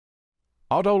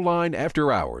Autoline After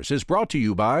Hours is brought to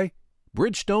you by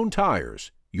Bridgestone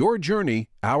Tires, your journey,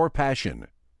 our passion.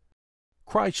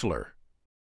 Chrysler.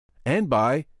 And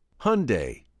by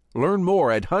Hyundai. Learn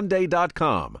more at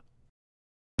Hyundai.com.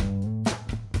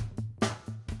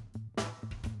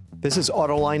 This is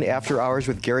Autoline After Hours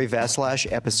with Gary Vasilash,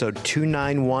 episode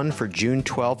 291 for June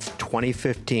 12th,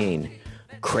 2015.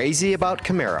 Crazy about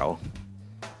Camaro.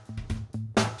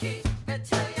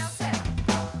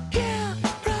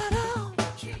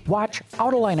 Watch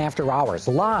Autoline After Hours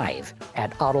live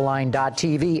at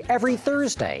Autoline.tv every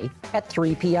Thursday at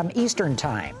 3 p.m. Eastern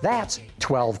Time. That's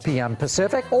 12 p.m.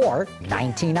 Pacific or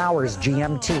 19 hours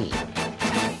GMT.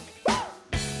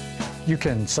 You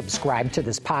can subscribe to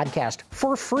this podcast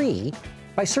for free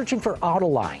by searching for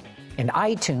Autoline in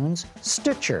iTunes,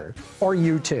 Stitcher, or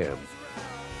YouTube.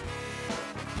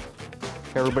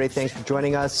 Hey everybody, thanks for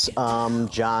joining us.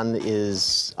 John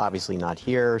is obviously not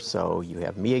here, so you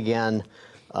have me again.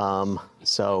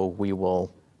 So we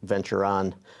will venture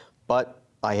on. But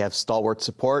I have stalwart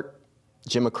support.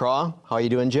 Jim McCraw. How are you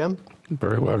doing, Jim?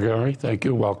 Very well, Gary. Thank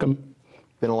you. Welcome.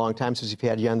 Been a long time since we've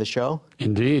had you on the show.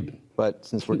 Indeed. But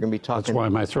since we're going to be talking... That's why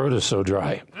my throat is so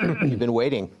dry. You've been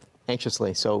waiting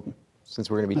anxiously. So since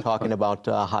we're going to be talking about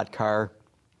hot car,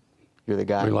 you're the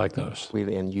guy. We like those.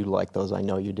 And you like those. I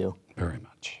know you do. Very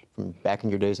much. From back in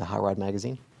your days of Hot Rod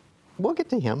Magazine. We'll get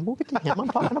to him. I'm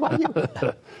talking about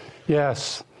you.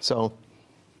 Yes. So,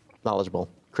 knowledgeable.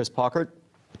 Chris Paukert.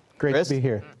 Great Chris, to be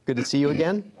here. Good to see you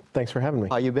again. Thanks for having me.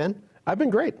 How you been? I've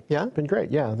been great. Yeah? Been great,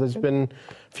 yeah. There's been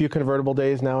a few convertible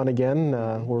days now and again.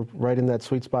 We're right in that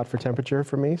sweet spot for temperature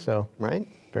for me, so. Right.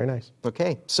 Very nice.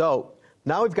 Okay, so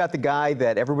now we've got the guy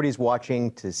that everybody's watching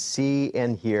to see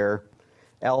and hear,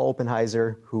 Al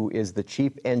Oppenheiser, who is the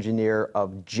chief engineer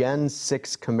of Gen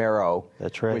 6 Camaro.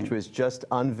 That's right. Which was just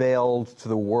unveiled to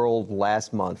the world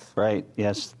last month. Right,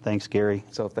 yes. Thanks, Gary.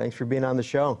 So thanks for being on the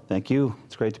show. Thank you.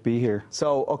 It's great to be here.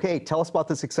 So, okay, tell us about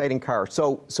this exciting car.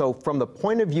 So from the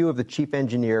point of view of the chief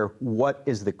engineer, what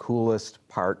is the coolest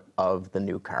part of the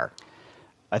new car?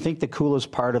 I think the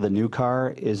coolest part of the new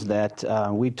car is that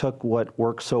we took what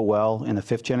worked so well in the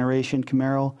 5th generation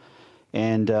Camaro,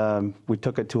 and we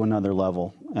took it to another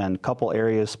level. And a couple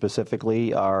areas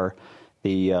specifically are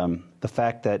the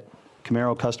fact that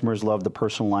Camaro customers love to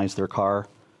personalize their car.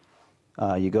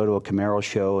 You go to a Camaro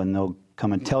show and they'll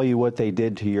come and tell you what they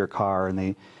did to your car,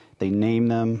 and they name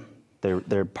them.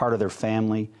 They're part of their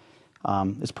family.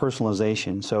 It's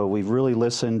personalization. So we've really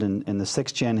listened, and the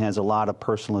 6th gen has a lot of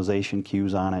personalization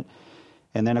cues on it.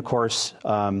 And then, of course,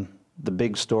 the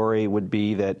big story would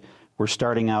be that we're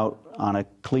starting out on a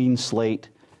clean slate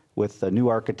with a new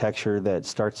architecture that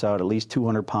starts out at least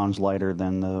 200 pounds lighter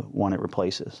than the one it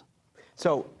replaces.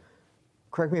 So,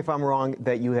 correct me if I'm wrong,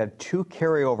 that you have two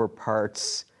carryover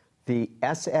parts, the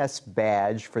SS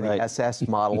badge for the Right. SS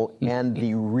model and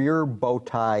the rear bow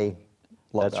tie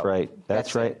logo. That's right.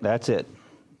 That's right. It. That's it.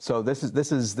 So this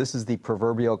is the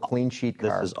proverbial clean sheet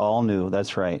car. This is all new.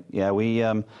 That's right. Yeah, we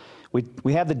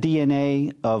have the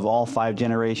DNA of all 5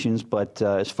 generations, but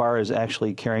as far as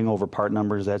actually carrying over part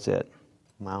numbers, that's it.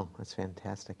 Wow, that's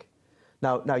fantastic.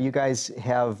 Now you guys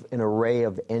have an array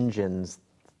of engines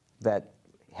that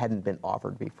hadn't been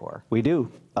offered before. We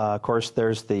do. Of course,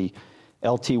 there's the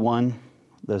LT1,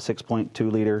 the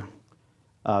 6.2-liter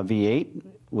V8,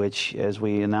 which, as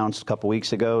we announced a couple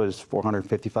weeks ago, is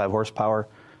 455 horsepower.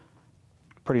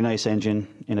 Pretty nice engine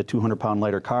in a 200-pound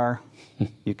lighter car.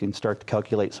 You can start to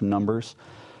calculate some numbers.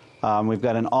 We've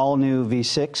got an all-new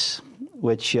V6,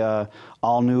 which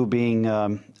all new being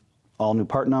all new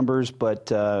part numbers,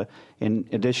 but in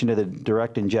addition to the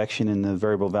direct injection and the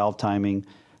variable valve timing,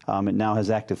 it now has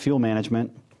active fuel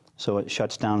management, so it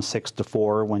shuts down 6 to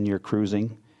 4 when you're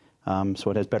cruising.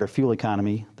 So it has better fuel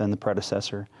economy than the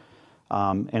predecessor.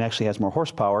 And actually has more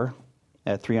horsepower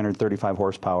at 335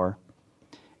 horsepower.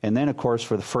 And then, of course,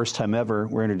 for the first time ever,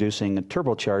 we're introducing a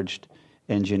turbocharged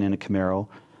engine in a Camaro,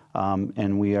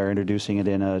 and we are introducing it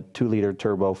in a 2-liter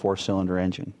turbo 4-cylinder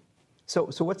engine. So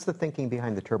what's the thinking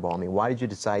behind the turbo? I mean, why did you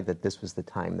decide that this was the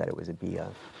time that it was be a...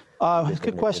 It's a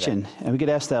good question, and we get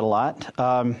asked that a lot.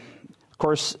 Of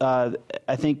course,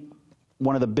 I think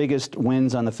one of the biggest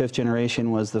wins on the 5th generation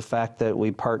was the fact that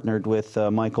we partnered with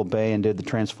Michael Bay and did the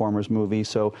Transformers movie,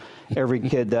 so every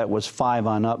kid that was 5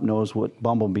 on up knows what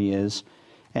Bumblebee is.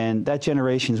 And that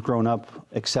generation's grown up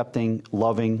accepting,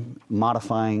 loving,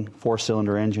 modifying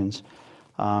 4-cylinder engines.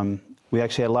 We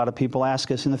actually had a lot of people ask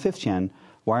us in the 5th gen,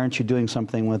 why aren't you doing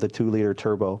something with a 2-liter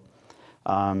turbo?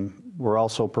 We're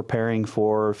also preparing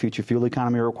for future fuel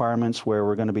economy requirements where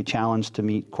we're going to be challenged to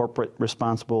meet corporate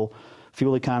responsible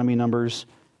fuel economy numbers.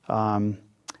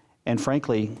 And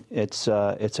frankly, it's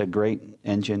a great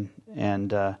engine.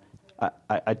 And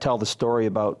I tell the story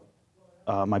about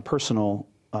my personal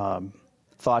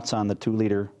thoughts on the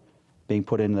 2-liter being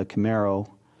put in the Camaro.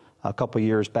 A couple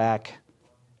years back,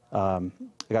 I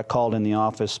got called in the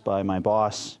office by my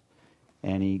boss,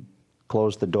 and he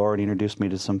closed the door and introduced me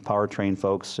to some powertrain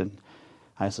folks. And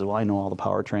I said, well, I know all the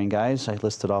powertrain guys. I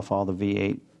listed off all the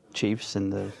V8 chiefs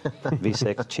and the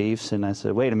V6 chiefs, and I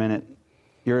said, wait a minute,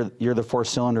 you're the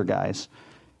 4-cylinder guys.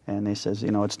 And they says,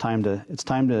 you know, it's time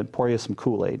to pour you some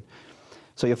Kool-Aid.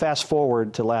 So you fast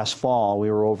forward to last fall,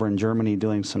 we were over in Germany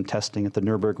doing some testing at the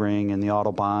Nürburgring and the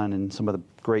Autobahn and some of the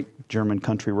great German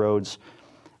country roads.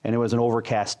 And it was an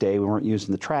overcast day. We weren't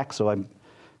using the track, so I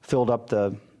filled up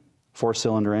the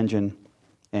 4-cylinder engine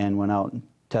and went out and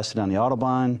tested on the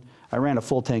Autobahn. I ran a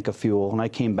full tank of fuel, and I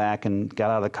came back and got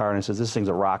out of the car and I said, this thing's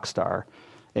a rock star.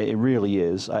 It really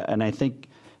is. And I think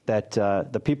that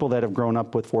the people that have grown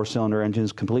up with 4-cylinder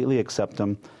engines completely accept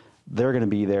them. They're going to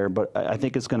be there, but I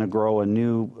think it's going to grow a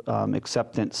new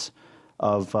acceptance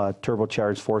of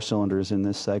turbocharged 4-cylinders in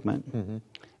this segment. Mm-hmm.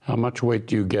 How much weight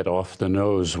do you get off the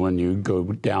nose when you go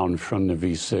down from the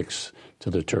V6 to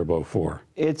the Turbo 4?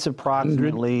 It's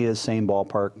approximately the same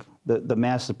ballpark. The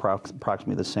mass is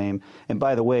approximately the same. And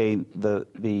by the way, the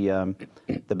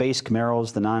base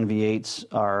Camaros, the non-V8s,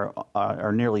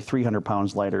 are nearly 300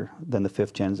 pounds lighter than the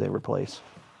 5th gens they replace.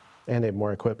 And they have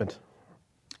more equipment.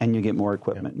 And you get more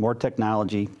equipment, more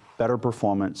technology, better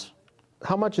performance.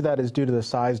 How much of that is due to the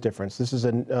size difference? This is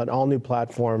an all-new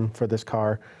platform for this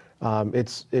car.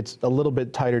 It's a little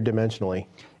bit tighter dimensionally.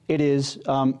 It is.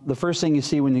 The first thing you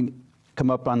see when you come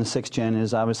up on the 6th gen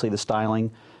is obviously the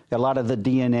styling. Got a lot of the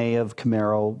DNA of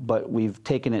Camaro, but we've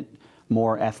taken it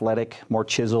more athletic, more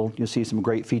chiseled. You'll see some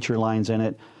great feature lines in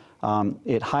it.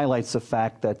 It highlights the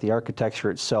fact that the architecture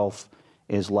itself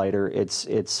is lighter. It's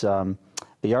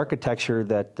the architecture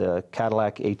that the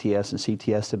Cadillac ATS and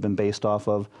CTS have been based off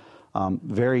of.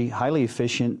 Very highly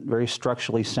efficient, very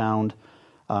structurally sound.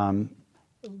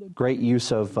 Great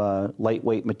use of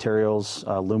lightweight materials,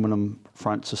 aluminum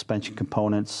front suspension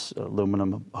components,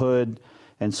 aluminum hood,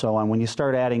 and so on. When you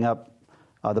start adding up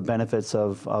the benefits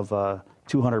of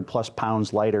 200 plus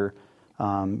pounds lighter,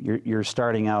 you're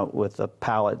starting out with a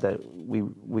palette that we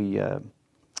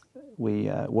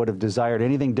would have desired.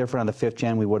 Anything different on the 5th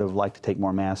gen, we would have liked to take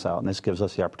more mass out, and this gives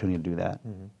us the opportunity to do that.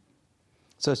 Mm-hmm.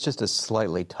 So it's just a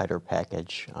slightly tighter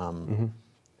package.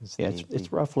 Yeah,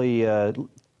 it's roughly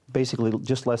basically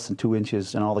just less than 2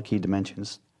 inches in all the key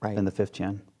dimensions in the 5th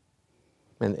gen.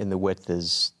 And the width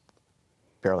is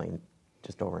barely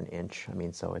just over an inch. I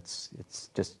mean, so it's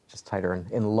just tighter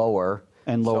and lower.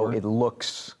 And lower. So it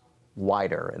looks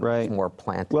wider and looks more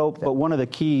planted. Well, but one of the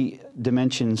key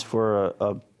dimensions for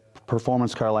a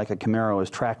performance car like a Camaro is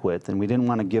track width, and we didn't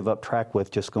want to give up track width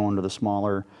just going to the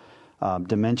smaller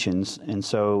dimensions, and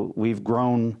so we've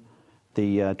grown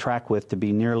the track width to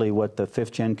be nearly what the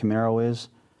 5th gen Camaro is.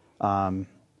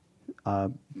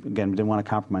 Again, we didn't want to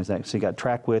compromise that. So you got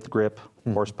track width, grip,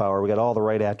 horsepower. We got all the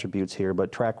right attributes here,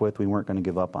 but track width we weren't going to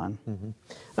give up on. Mm-hmm. Now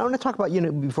I want to talk about,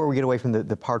 before we get away from the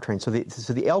powertrain, so the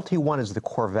LT1 is the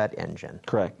Corvette engine.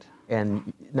 Correct.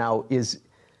 And now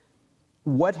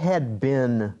what had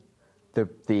been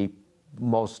the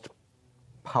most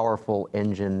powerful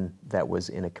engine that was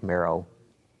in a Camaro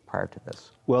prior to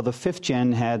this? Well, the 5th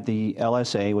gen had the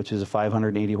LSA, which is a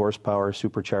 580 horsepower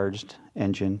supercharged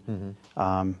engine.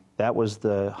 Mm-hmm. That was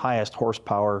the highest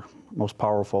horsepower, most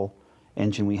powerful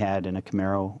engine we had in a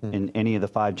Camaro in any of the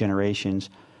 5 generations.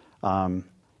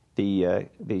 The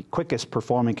quickest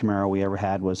performing Camaro we ever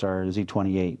had was our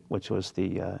Z28, which was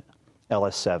the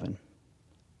LS7,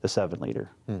 the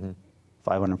 7-liter,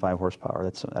 505 horsepower.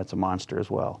 That's a monster as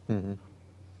well. Mm-hmm.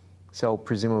 So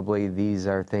presumably these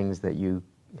are things that you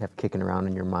have kicking around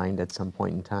in your mind at some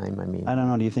point in time. I mean, I don't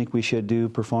know. Do you think we should do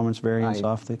performance variants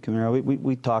off the Camaro?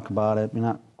 We talk about it. We're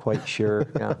not quite sure.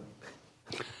 Yeah.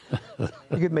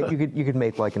 You could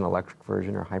make like an electric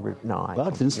version or hybrid. No, well,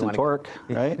 it's instant torque,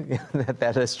 right?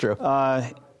 that is true.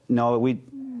 No,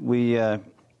 we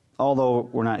although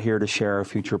we're not here to share our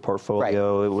future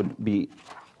portfolio, it would be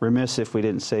remiss if we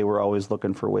didn't say we're always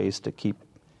looking for ways to keep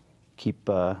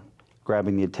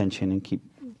grabbing the attention and keep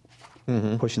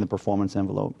pushing the performance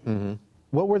envelope. Mm-hmm.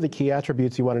 What were the key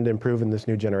attributes you wanted to improve in this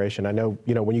new generation? I know,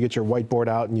 when you get your whiteboard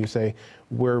out and you say,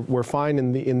 we're fine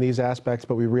in these aspects,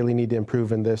 but we really need to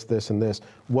improve in this, this, and this.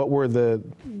 What were the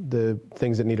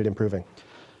things that needed improving?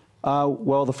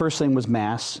 Well, the first thing was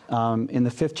mass. In the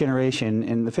 5th generation,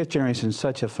 and the 5th generation is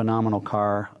such a phenomenal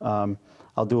car.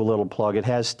 I'll do a little plug. It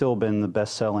has still been the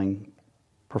best-selling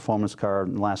performance car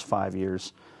in the last 5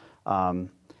 years.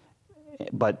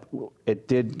 but it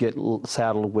did get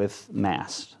saddled with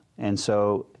mass. And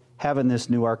so having this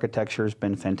new architecture has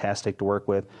been fantastic to work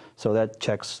with. So that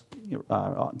checks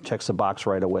the box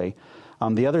right away.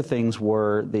 The other things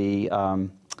were the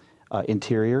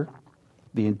interior.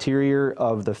 The interior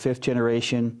of the 5th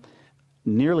generation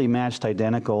nearly matched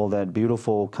identical that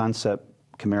beautiful concept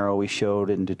Camaro we showed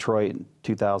in Detroit in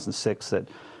 2006 that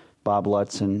Bob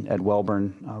Lutz and Ed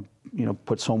Welburn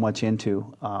put so much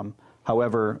into.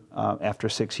 However, after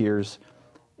 6 years,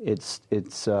 it's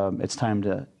time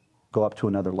to go up to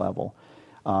another level.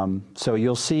 So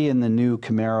you'll see in the new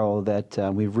Camaro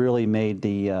that we've really made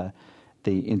the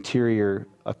interior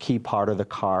a key part of the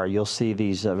car. You'll see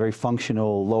these very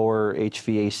functional lower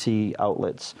HVAC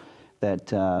outlets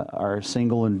that are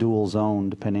single and dual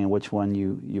zone, depending on which one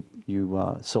you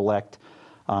select.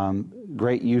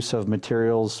 Great use of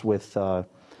materials with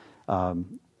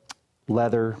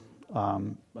leather,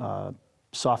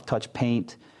 soft touch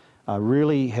paint.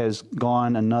 Really has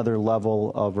gone another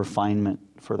level of refinement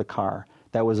for the car.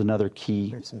 That was another key.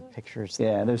 There's some pictures.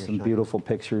 Yeah, there's some beautiful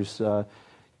pictures.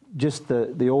 Just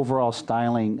the overall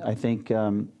styling, I think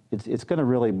it's going to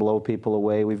really blow people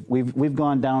away. We've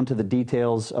gone down to the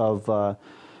details of the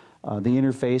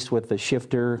interface with the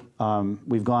shifter.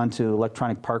 We've gone to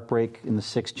electronic park brake in the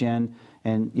 6th gen.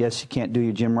 And yes, you can't do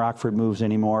your Jim Rockford moves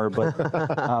anymore,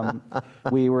 but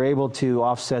we were able to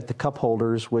offset the cup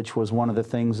holders, which was one of the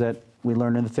things that we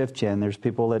learned in the 5th gen. There's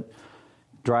people that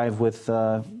drive with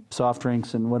soft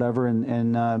drinks and whatever,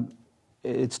 and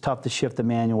it's tough to shift the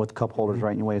manual with cup holders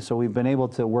right in your way. So we've been able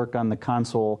to work on the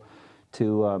console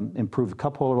to improve the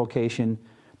cup holder location.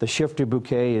 The shifter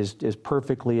bouquet is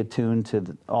perfectly attuned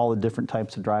to all the different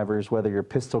types of drivers, whether you're a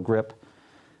pistol grip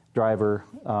driver,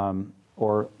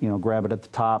 or grab it at the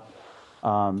top.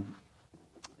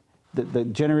 The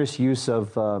generous use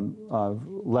of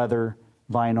leather,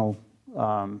 vinyl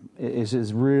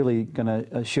is really going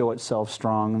to show itself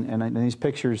strong. And these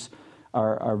pictures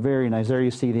are very nice. There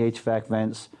you see the HVAC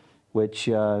vents, which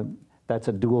that's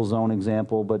a dual zone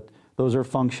example, but those are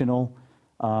functional.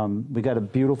 We got a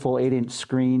beautiful 8-inch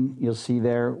screen you'll see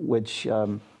there, which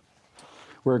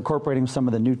we're incorporating some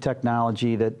of the new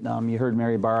technology that you heard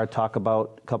Mary Barra talk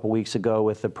about a couple weeks ago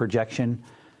with the projection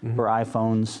for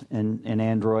iPhones and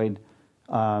Android.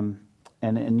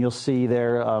 And you'll see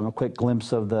there a quick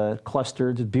glimpse of the cluster.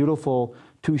 It's a beautiful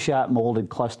 2-shot molded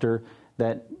cluster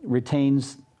that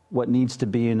retains what needs to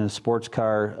be in a sports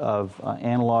car of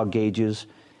analog gauges,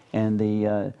 and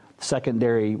the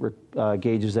secondary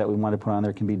gauges that we want to put on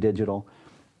there can be digital.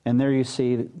 And there you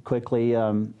see quickly,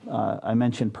 I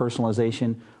mentioned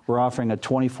personalization. We're offering a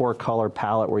 24-color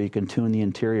palette where you can tune the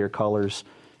interior colors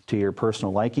to your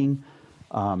personal liking.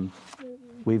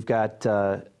 We've got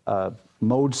a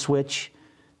mode switch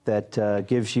that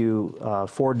gives you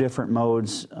 4 different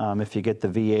modes if you get the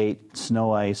V8,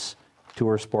 Snow Ice,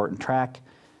 Tour, Sport, and Track.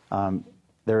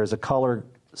 There is a color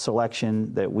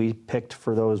selection that we picked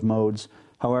for those modes.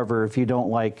 However, if you don't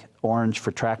like orange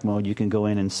for track mode, you can go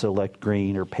in and select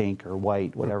green or pink or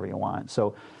white, whatever you want.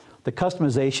 So the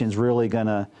customization is really going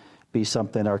to be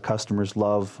something our customers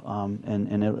love,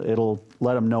 and it'll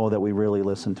let them know that we really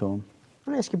listen to them.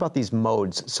 I want to ask you about these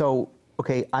modes. So,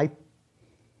 okay, I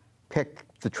pick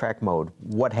the track mode.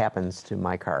 What happens to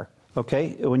my car?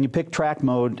 Okay, when you pick track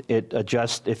mode, it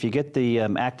adjusts. If you get the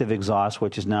active exhaust,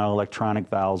 which is now electronic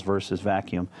valves versus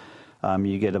vacuum,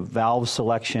 you get a valve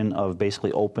selection of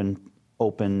basically open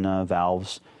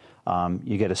valves.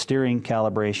 You get a steering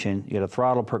calibration. You get a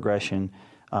throttle progression.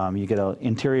 You get an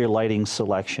interior lighting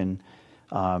selection,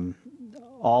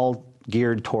 all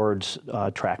geared towards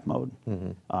track mode.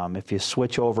 If you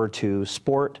switch over to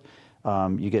sport,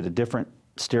 you get a different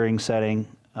steering setting,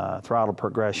 throttle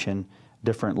progression,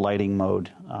 different lighting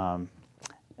mode,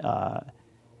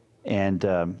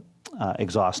 and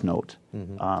exhaust note.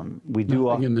 We do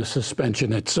nothing in the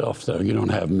suspension itself, though. You don't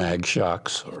have mag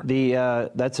shocks. Or...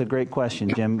 That's a great question,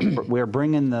 Jim. We're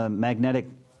bringing the magnetic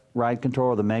ride control,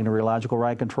 or the magnetorological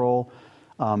ride control,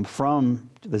 from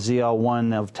the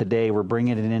ZL1 of today. We're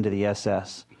bringing it into the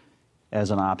SS as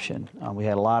an option. We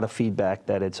had a lot of feedback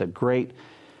that it's a great.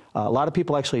 A lot of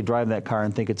people actually drive that car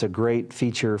and think it's a great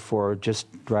feature for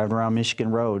just driving around Michigan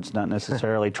roads, not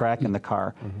necessarily tracking the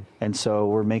car. And so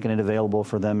we're making it available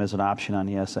for them as an option on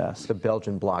the SS. The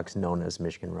Belgian block's known as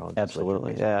Michigan Road.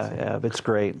 Absolutely, yeah, it's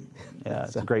great. Yeah,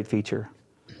 it's a great feature.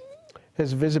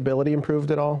 Has visibility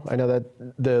improved at all? I know that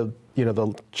the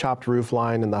chopped roof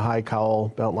line and the high cowl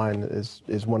belt line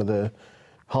is one of the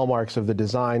hallmarks of the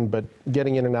design, but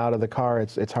getting in and out of the car,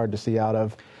 it's hard to see out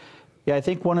of. Yeah, I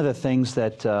think one of the things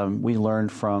that we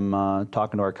learned from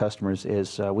talking to our customers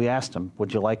is we asked them,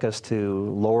 would you like us to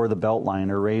lower the belt line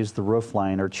or raise the roof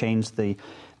line or change the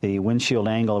windshield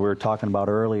angle we were talking about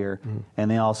earlier?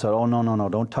 And they all said, oh, no,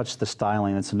 don't touch the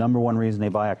styling. It's the #1 reason they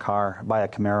buy a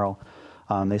Camaro.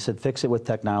 They said, fix it with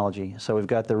technology. So we've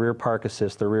got the rear park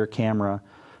assist, the rear camera.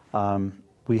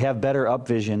 We have better up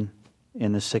vision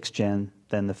in the 6th gen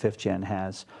than the 5th gen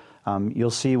has. You'll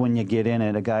see when you get in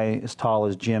it, a guy as tall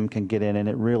as Jim can get in, and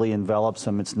it really envelops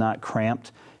him. It's not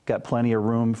cramped. Got plenty of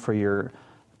room for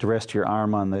to rest your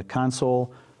arm on the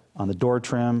console, on the door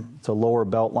trim. It's a lower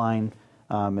belt line.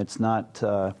 It's not.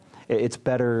 It's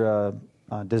better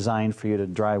designed for you to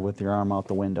drive with your arm out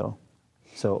the window.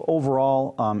 So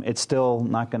overall, it's still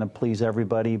not going to please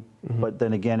everybody. But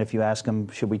then again, if you ask them,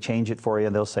 should we change it for you?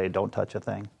 They'll say, don't touch a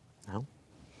thing. No.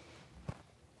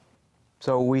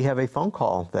 So we have a phone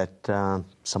call that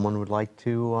someone would like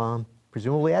to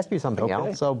presumably ask you something,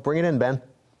 Al. So bring it in, Ben.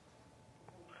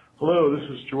 Hello, this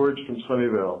is George from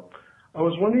Sunnyvale. I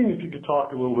was wondering if you could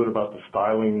talk a little bit about the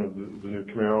styling of the new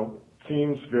Camaro. It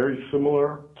seems very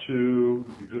similar to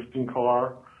the existing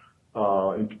car.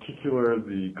 In particular,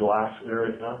 the glass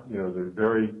area, the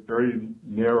very, very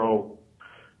narrow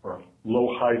or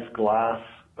low-height glass,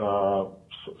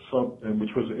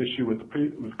 which was an issue with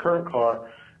the current car,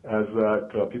 as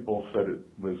that people said it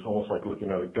was almost like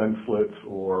looking at a gun slits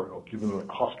or giving them a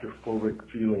claustrophobic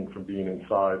feeling from being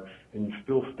inside, and you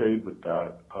still stayed with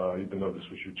that, even though this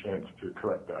was your chance to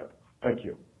correct that. Thank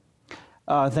you.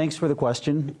 Thanks for the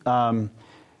question.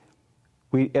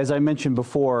 As I mentioned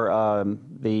before,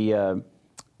 the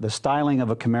styling of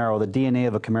a Camaro, the DNA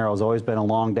of a Camaro has always been a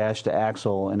long dash to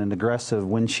axle and an aggressive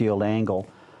windshield angle.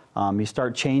 You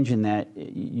start changing that,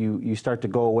 you start to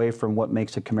go away from what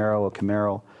makes a Camaro a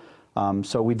Camaro.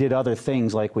 So we did other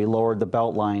things, like we lowered the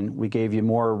belt line. We gave you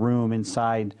more room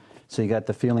inside, so you got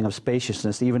the feeling of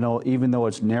spaciousness, even though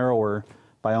it's narrower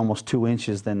by almost 2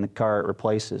 inches than the car it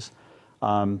replaces.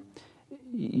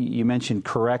 You mentioned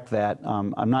correct that.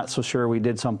 I'm not so sure we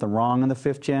did something wrong in the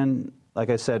 5th gen. Like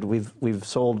I said, we've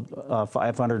sold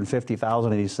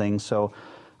 550,000 of these things, so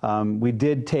we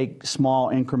did take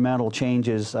small incremental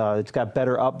changes. It's got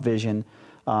better up vision.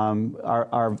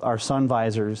 Our sun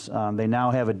visors, they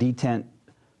now have a detent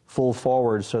full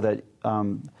forward so that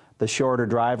the shorter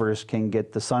drivers can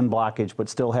get the sun blockage but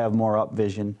still have more up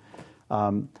vision.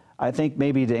 I think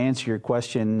maybe to answer your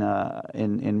question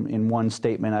in one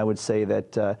statement, I would say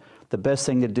that the best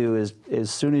thing to do is as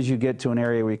soon as you get to an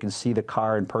area where you can see the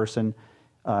car in person,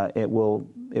 it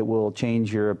will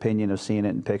change your opinion of seeing it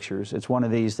in pictures. It's one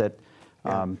of these that.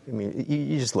 I mean,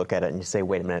 you just look at it and you say,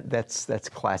 "Wait a minute, that's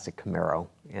classic Camaro."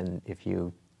 And if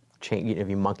you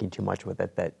monkey too much with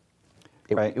it,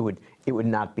 it would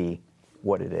not be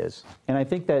what it is. And I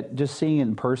think that just seeing it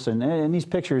in person, and these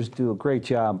pictures do a great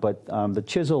job, but the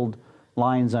chiseled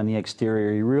lines on the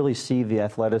exterior, you really see the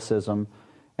athleticism.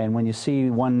 And when you see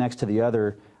one next to the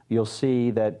other, you'll see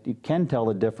that you can tell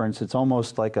the difference. It's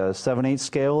almost like a 7/8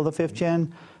 scale of the 5th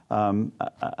gen.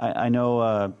 I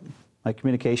know my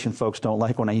communication folks don't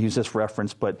like when I use this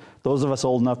reference, but those of us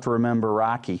old enough to remember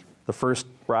Rocky, the first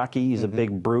Rocky, he's a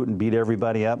big brute and beat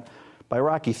everybody up. By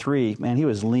Rocky III, man, he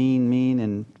was lean, mean,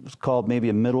 and was called maybe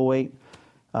a middleweight.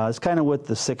 It's kind of what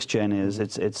the 6th gen is.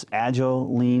 It's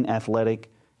agile, lean,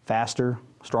 athletic, faster,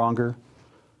 stronger.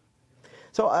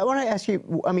 So I want to ask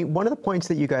you, I mean, one of the points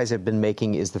that you guys have been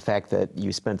making is the fact that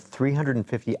you spent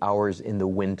 350 hours in the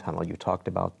wind tunnel. You talked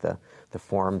about the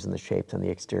forms and the shapes and the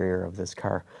exterior of this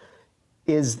car.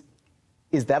 Is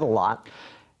that a lot?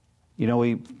 You know,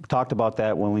 we talked about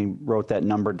that when we wrote that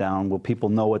number down. Will people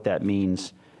know what that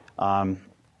means?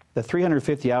 The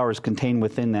 350 hours contained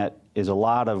within that is a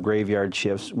lot of graveyard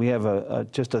shifts. We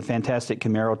have just a fantastic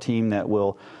Camaro team that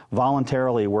will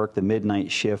voluntarily work the midnight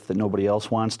shift that nobody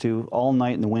else wants to, all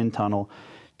night in the wind tunnel,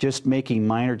 just making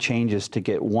minor changes to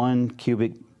get 1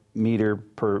 cubic meter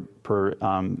per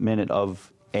minute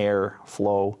of air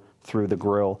flow through the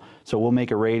grill. So we'll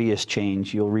make a radius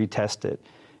change, you'll retest it.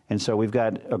 And so we've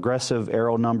got aggressive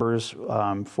aero numbers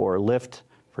for lift,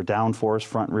 for downforce,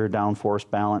 front rear downforce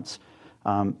balance.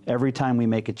 Every time we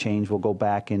make a change, we'll go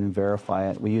back in and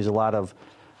verify it. We use a lot of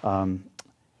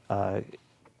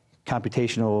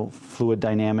computational fluid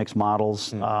dynamics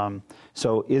models.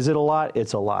 So is it a lot?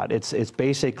 It's a lot. It's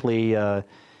basically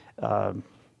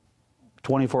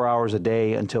 24 hours a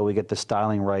day until we get the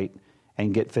styling right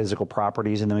and get physical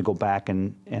properties, and then we go back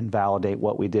and validate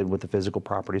what we did with the physical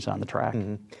properties on the track.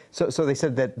 So they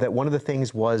said that one of the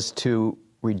things was to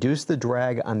reduce the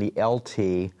drag on the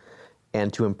LT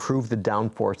and to improve the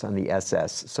downforce on the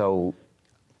SS. So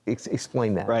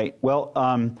explain that. Right. Well,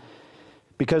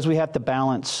 Because we have to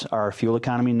balance our fuel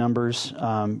economy numbers,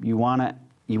 you want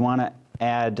to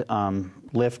add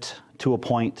lift to a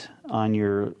point on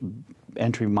your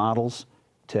entry models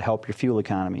to help your fuel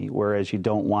economy, whereas you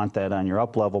don't want that on your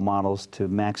up-level models to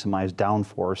maximize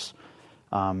downforce.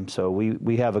 So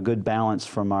we have a good balance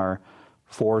from our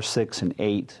 4, 6, and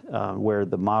 8, where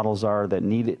the models are that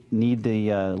need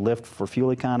the lift for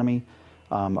fuel economy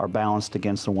are balanced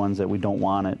against the ones that we don't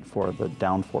want it for the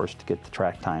downforce to get the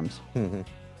track times. Mm-hmm.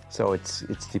 So it's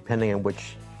depending on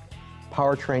which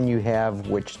powertrain you have,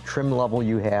 which trim level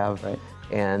you have, right,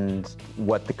 and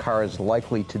what the car is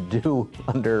likely to do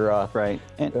under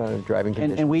driving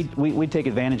conditions. And we take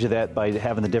advantage of that by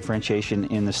having the differentiation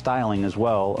in the styling as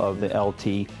well of the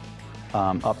LT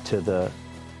up to the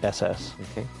SS.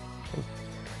 Okay.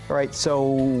 All right,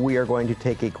 so we are going to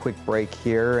take a quick break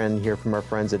here and hear from our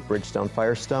friends at Bridgestone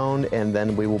Firestone, and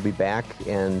then we will be back.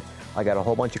 And I got a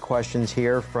whole bunch of questions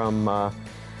here from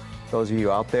those of you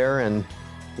out there, and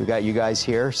we got you guys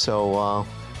here, so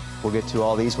we'll get to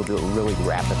all these. We'll do it really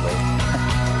rapidly.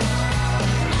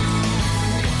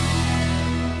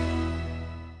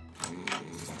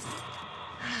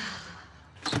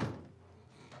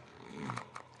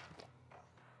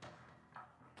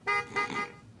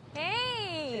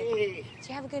 Did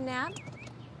you have a good nap?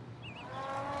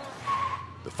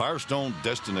 The Firestone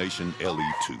Destination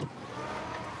LE2.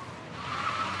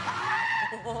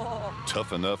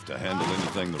 Tough enough to handle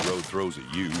anything the road throws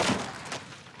at you.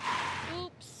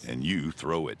 Oops. And you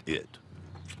throw at it.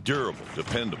 Durable,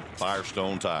 dependable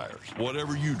Firestone tires.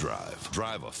 Whatever you drive,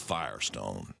 drive a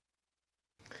Firestone.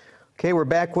 Okay, we're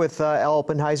back with Al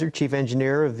Oppenheiser, Chief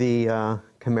Engineer of the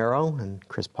Camaro, and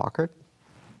Chris Paukert,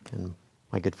 and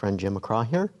my good friend Jim McCraw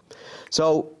here.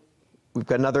 So we've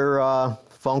got another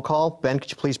phone call. Ben, could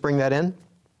you please bring that in?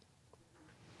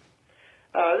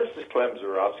 This is Clem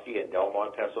Zarowski in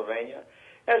Delmont, Pennsylvania.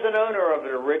 As an owner of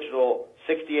an original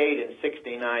 68 and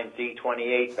 69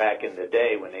 Z28 back in the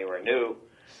day when they were new,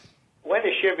 when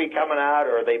is Chevy coming out,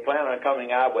 or are they plan on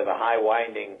coming out with a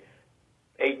high-winding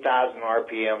 8,000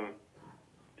 RPM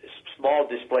small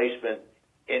displacement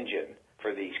engine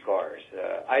for these cars?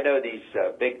 I know these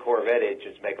big Corvette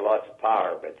engines make lots of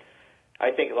power, but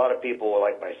I think a lot of people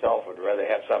like myself would rather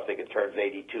have something that turns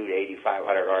 82 to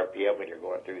 8,500 RPM when you're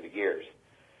going through the gears.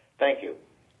 Thank you.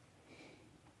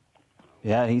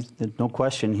 Yeah, no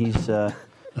question.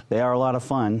 They are a lot of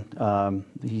fun.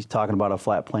 He's talking about a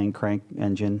flat plane crank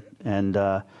engine, and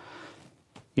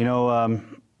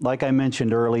like I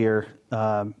mentioned earlier,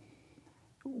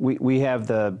 we have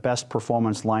the best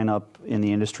performance lineup in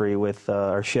the industry with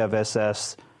our Chev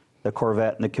SS, the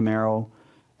Corvette, and the Camaro,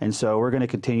 and so we're going to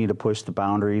continue to push the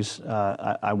boundaries.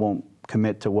 I won't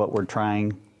commit to what we're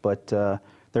trying, but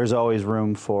there's always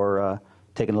room for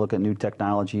taking a look at new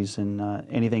technologies, and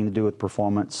anything to do with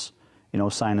performance,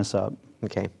 sign us up.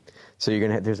 Okay. So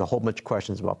there's a whole bunch of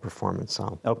questions about performance.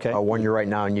 So okay. I'll warn you right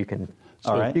now, and you can.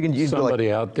 So all right. You can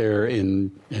somebody out there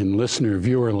in listener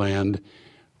viewer land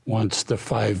wants the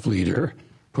 5-liter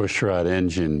pushrod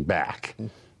engine back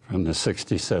from the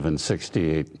 67,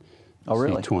 68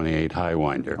 really? C28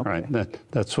 Highwinder. Okay. Right.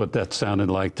 That's what that sounded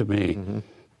like to me. Mm-hmm.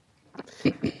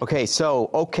 Okay, so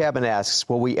Oak Cabin asks,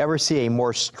 will we ever see a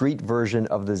more street version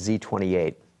of the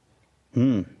Z28?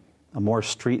 A more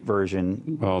street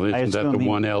version. Well, isn't that the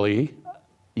 1LE?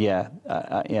 Yeah,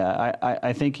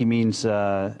 I think he means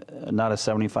not a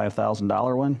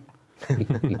 $75,000 one.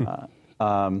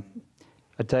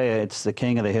 I tell you, it's the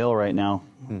king of the hill right now.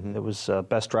 Mm-hmm. It was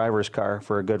best driver's car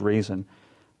for a good reason.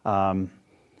 And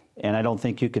I don't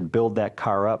think you could build that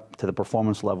car up to the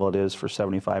performance level it is for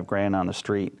 $75,000 on the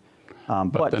street.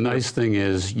 But the nice thing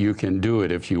is you can do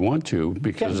it if you want to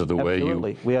because of the way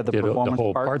we have the did performance the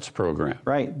whole parts program.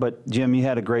 Right, but Jim, you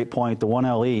had a great point. The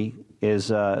 1LE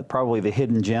is probably the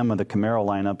hidden gem of the Camaro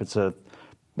lineup. It's about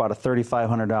a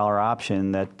 $3,500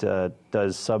 option that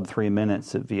does sub 3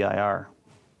 minutes at VIR.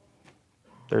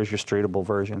 There's your streetable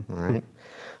version. All right.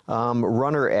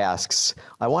 Runner asks,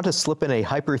 I want to slip in a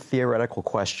hyper-theoretical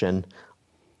question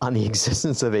on the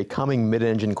existence of a coming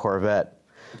mid-engine Corvette.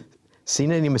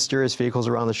 Seen any mysterious vehicles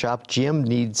around the shop? GM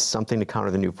needs something to counter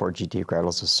the new Ford GT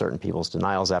regardless of certain people's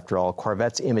denials. After all,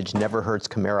 Corvette's image never hurts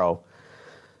Camaro.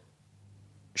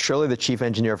 Surely the chief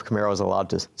engineer of Camaro is allowed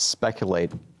to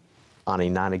speculate on a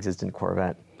non-existent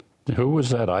Corvette. Who was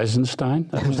that, Eisenstein?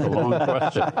 That was a long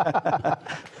question.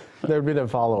 There'd been a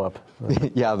follow-up.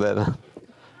 Yeah,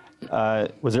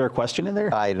 but... was there a question in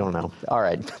there? I don't know. All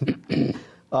right.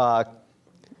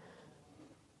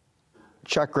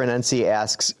 Chuck Grenency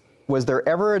asks, Was there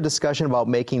ever a discussion about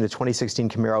making the 2016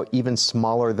 Camaro even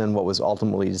smaller than what was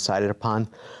ultimately decided upon?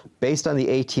 Based on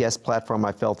the ATS platform,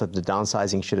 I felt that the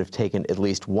downsizing should have taken at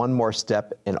least one more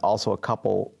step and also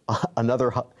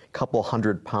another couple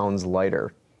 100 pounds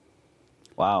lighter.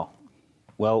 Wow.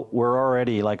 Well, we're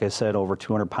already, like I said, over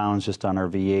 200 pounds just on our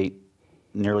V8,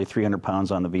 nearly 300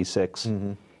 pounds on the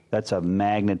V6. That's a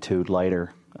magnitude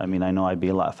lighter. I mean, I know I'd be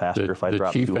a lot faster if I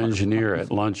dropped 200 The chief engineer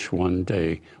at lunch one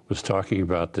day was talking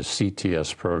about the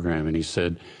CTS program, and he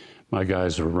said, my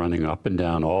guys were running up and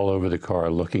down all over the car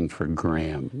looking for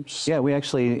grams. Yeah, we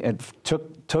actually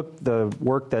took the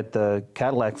work that the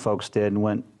Cadillac folks did and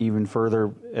went even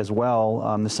further as well.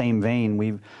 On the same vein,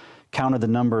 we've counted the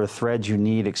number of threads you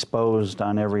need exposed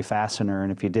on every fastener,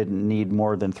 and if you didn't need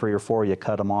more than 3 or 4, you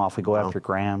cut them off. We go after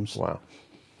grams. Wow.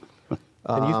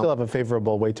 And you still have a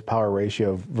favorable weight-to-power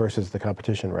ratio versus the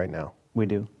competition right now. We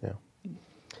do. Yeah.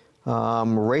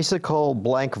 Racicle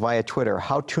blank via Twitter.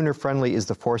 How tuner-friendly is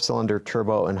the 4-cylinder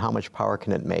turbo, and how much power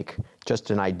can it make? Just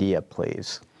an idea,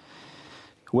 please.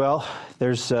 Well,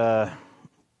 there's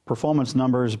performance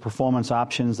numbers, performance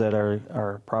options that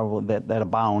are probably that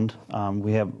abound.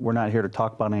 We're not here to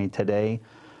talk about any today,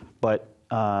 but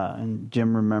and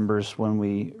Jim remembers when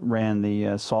we ran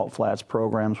the salt flats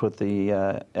programs with the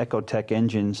Ecotech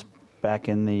engines back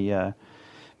in the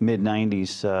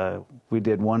mid-90s. We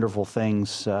did wonderful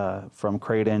things from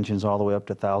crate engines all the way up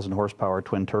to 1,000 horsepower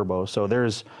twin turbo. So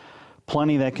there's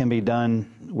plenty that can be done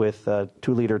with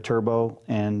 2-liter turbo,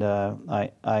 and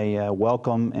I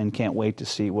welcome and can't wait to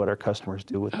see what our customers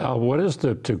do with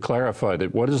that. To clarify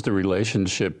that, what is the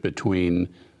relationship between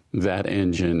that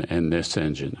engine and this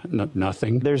engine?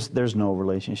 Nothing? There's no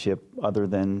relationship other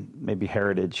than maybe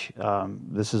heritage.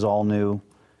 This is all new.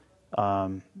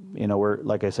 You know,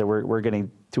 like I said, we're getting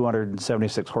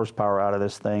 276 horsepower out of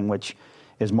this thing, which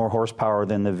is more horsepower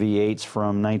than the V8s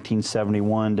from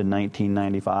 1971 to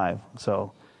 1995.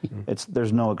 So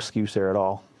there's no excuse there at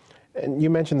all. And you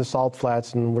mentioned the salt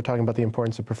flats, and we're talking about the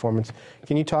importance of performance.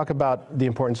 Can you talk about the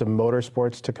importance of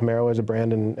motorsports to Camaro as a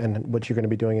brand and what you're going to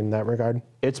be doing in that regard?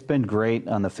 It's been great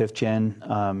on the 5th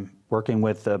gen, working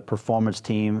with the performance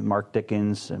team, Mark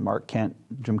Dickens and Mark Kent,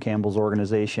 Jim Campbell's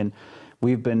organization.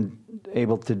 We've been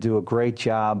able to do a great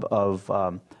job of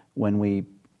when we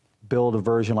build a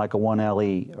version like a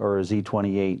 1LE or a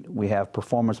Z28, we have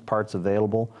performance parts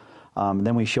available.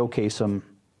 Then we showcase them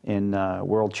in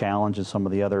World Challenge and some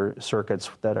of the other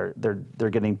circuits that they're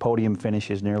getting podium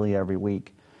finishes nearly every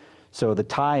week. So the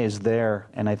tie is there,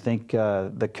 and I think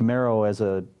the Camaro as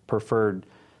a preferred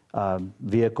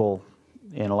vehicle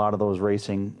in a lot of those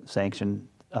racing sanctioned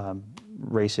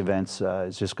race events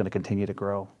is just going to continue to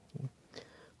grow.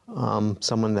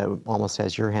 Someone that almost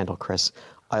has your handle, Chris.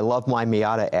 I love my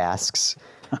Miata asks,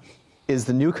 is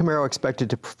the new Camaro expected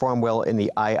to perform well in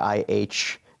the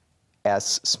IIHS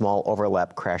small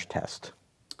overlap crash test?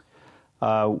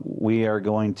 We're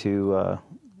going to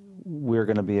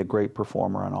be a great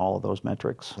performer on all of those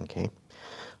metrics. Okay.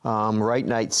 Right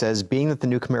Knight says, being that the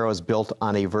new Camaro is built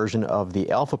on a version of the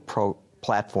Alpha Pro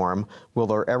platform, will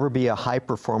there ever be a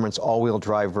high-performance all-wheel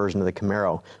drive version of the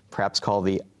Camaro, perhaps called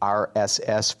the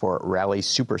RSS for Rally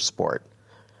Super Sport?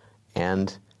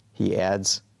 And he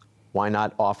adds, why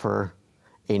not offer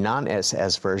a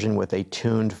non-SS version with a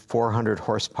tuned 400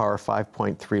 horsepower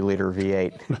 5.3-liter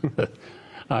V8?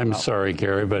 I'm sorry,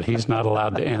 Gary, but he's not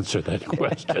allowed to answer that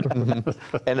question.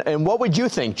 And what would you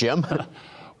think, Jim?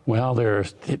 Well,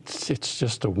 it's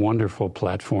just a wonderful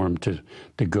platform to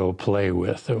go play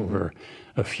with over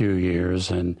a few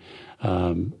years, and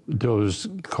those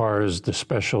cars, the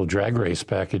special drag race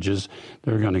packages,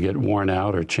 they're going to get worn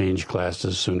out or change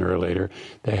classes sooner or later.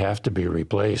 They have to be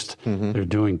replaced. They're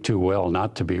doing too well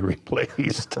not to be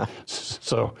replaced.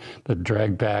 So the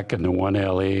drag pack and the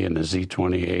 1LE and the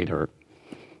Z28 are,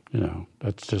 you know,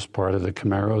 that's just part of the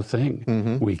Camaro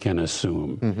thing, we can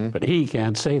assume. But he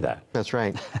can't say that. That's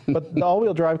right. But the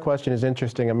all-wheel drive question is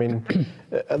interesting. I mean,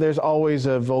 there's always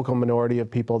a vocal minority of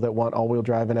people that want all-wheel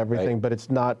drive and everything, but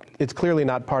it's clearly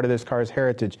not part of this car's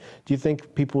heritage. Do you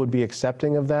think people would be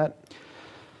accepting of that?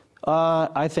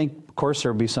 I think, of course,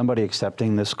 there would be somebody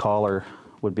accepting. This caller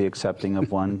would be accepting of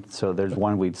one, so there's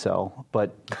one we'd sell.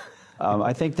 But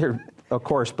I think they're... Of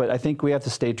course, but I think we have to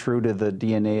stay true to the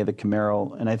DNA of the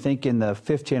Camaro. And I think in the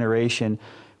 5th generation,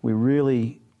 we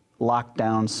really locked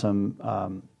down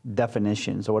some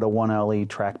definitions of what a 1LE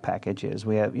track package is.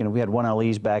 We had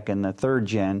 1LEs back in the 3rd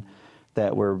gen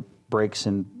that were brakes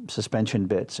and suspension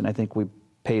bits, and I think we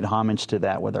paid homage to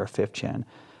that with our 5th gen.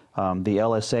 The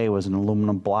LSA was an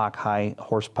aluminum block, high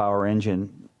horsepower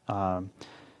engine,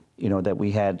 that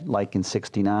we had like in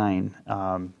 '69.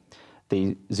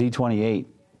 The Z28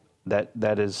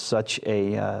 that is such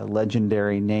a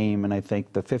legendary name, and I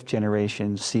think the 5th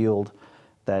generation sealed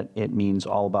that it means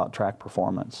all about track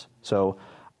performance. So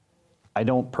I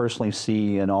don't personally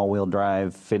see an all-wheel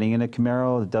drive fitting in a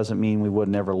Camaro. It doesn't mean we would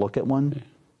never look at one,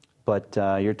 but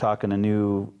you're talking a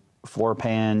new floor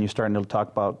pan, you're starting to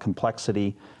talk about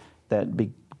complexity that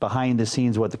behind the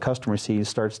scenes what the customer sees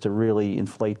starts to really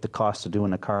inflate the cost of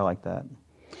doing a car like that.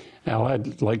 Al,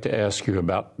 I'd like to ask you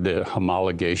about the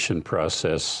homologation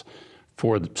process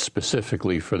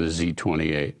specifically for the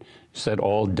Z28. Is that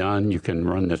all done? You can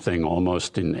run the thing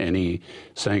almost in any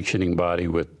sanctioning body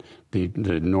with the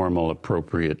normal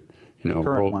appropriate,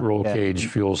 roll cage,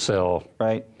 fuel cell.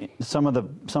 Right. Some of the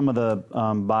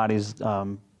bodies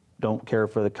don't care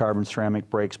for the carbon ceramic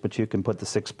brakes, but you can put the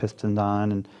 6 pistons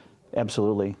on, and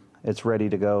absolutely, it's ready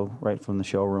to go right from the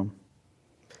showroom.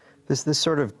 This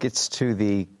sort of gets to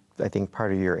the, I think,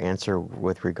 part of your answer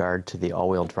with regard to the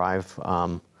all-wheel drive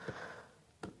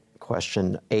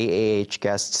question. AAH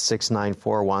guest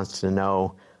 694 wants to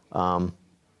know,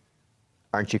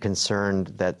 aren't you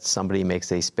concerned that somebody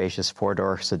makes a spacious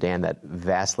 4-door sedan that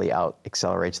vastly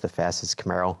out-accelerates the fastest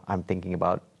Camaro? I'm thinking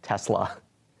about Tesla.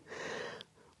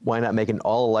 Why not make an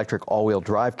all-electric, all-wheel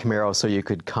drive Camaro so you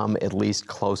could come at least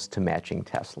close to matching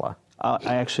Tesla?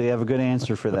 I actually have a good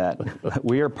answer for that.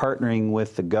 We are partnering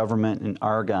with the government in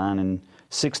Argonne and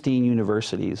 16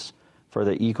 universities for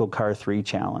the EcoCar 3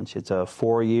 Challenge. It's a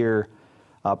 4-year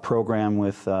program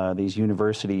with these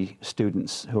university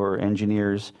students who are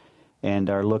engineers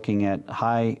and are looking at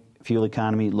high fuel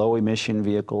economy, low emission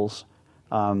vehicles.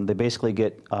 They basically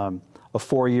get a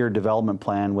 4-year development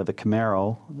plan with a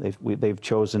Camaro. They've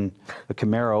chosen a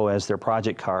Camaro as their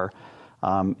project car,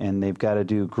 and they've got to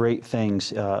do great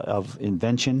things of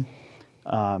invention.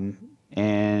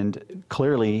 And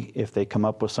clearly, if they come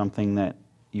up with something that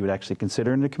you would actually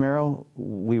consider in the Camaro,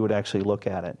 we would actually look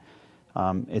at it.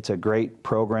 It's a great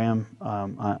program.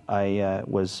 I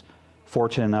was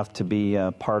fortunate enough to be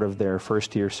part of their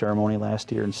first-year ceremony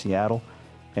last year in Seattle,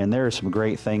 and there are some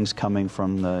great things coming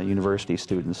from the university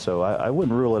students, so I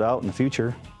wouldn't rule it out in the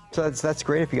future. So that's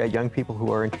great if you got young people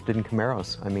who are interested in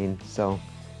Camaros. I mean, so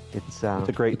it's a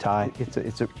great tie.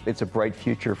 It's a bright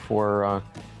future for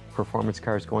performance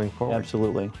cars going forward.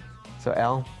 Absolutely. So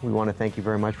Al, we want to thank you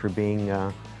very much for being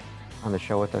on the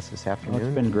show with us this afternoon.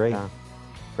 It's been great.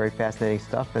 Very fascinating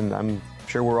stuff, and I'm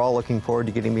sure we're all looking forward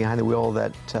to getting behind the wheel of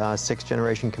that 6th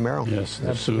generation Camaro. Yes,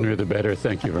 the sooner the better.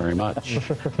 Thank you very much.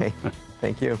 Okay,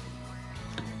 thank you.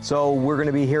 So we're going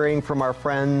to be hearing from our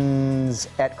friends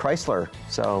at Chrysler.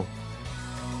 So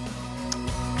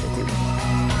thank you.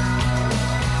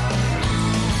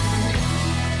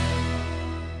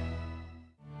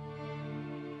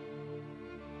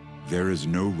 There is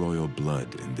no royal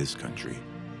blood in this country.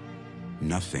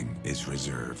 Nothing is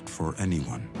reserved for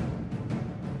anyone.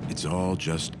 It's all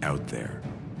just out there,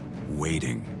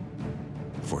 waiting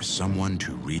for someone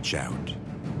to reach out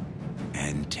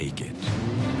and take it.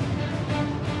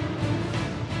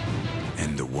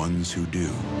 And the ones who do,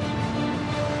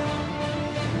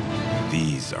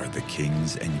 these are the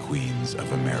kings and queens of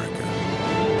America.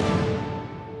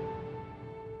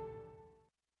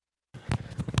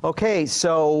 Okay,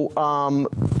 so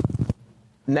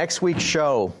next week's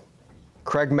show,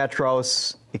 Craig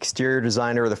Metros, exterior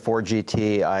designer of the Ford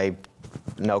GT. I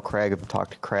know Craig, I've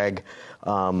talked to Craig.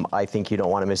 I think you don't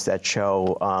want to miss that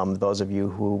show. Those of you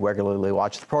who regularly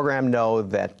watch the program know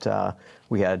that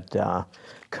we had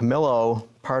Camilo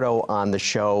Pardo on the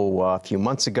show a few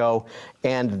months ago,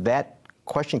 and that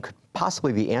question could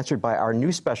possibly be answered by our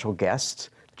new special guest.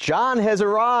 John has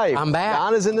arrived. I'm back.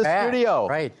 John is in the studio.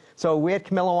 Right. So we had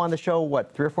Camilo on the show,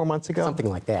 what, 3 or 4 months ago? Something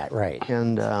like that, right.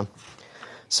 And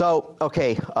so,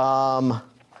 okay,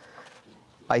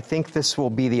 I think this will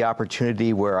be the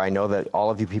opportunity where I know that all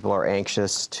of you people are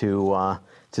anxious to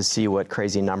see what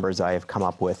crazy numbers I have come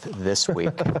up with this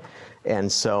week.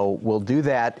 And so we'll do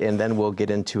that, and then we'll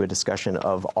get into a discussion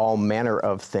of all manner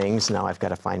of things. Now I've got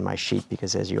to find my sheet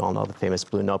because, as you all know, the famous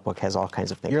blue notebook has all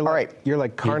kinds of things. You're like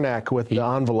Karnak with the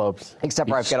envelopes. Except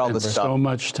for I've got all this stuff. So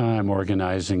much time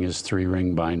organizing his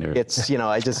 3-ring binder. It's,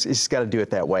 I just got to do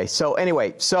it that way. So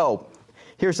anyway,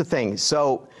 here's the thing.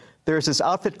 So there's this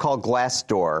outfit called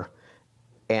Glassdoor,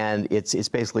 and it's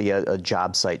basically a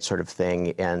job site sort of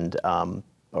thing, and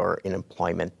or an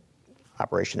employment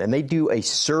operation. And they do a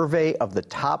survey of the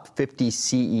top 50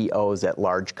 CEOs at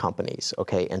large companies,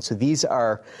 okay? And so these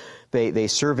are, they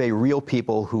survey real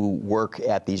people who work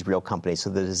at these real companies, so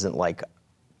that isn't like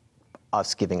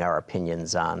us giving our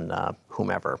opinions on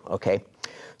whomever, okay?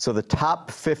 So the top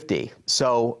 50.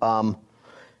 So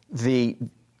the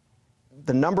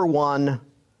number one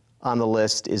on the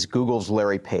list is Google's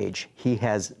Larry Page. He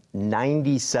has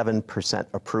 97%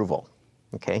 approval,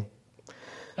 okay?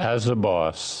 As a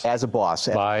boss. As a boss.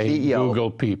 By CEO.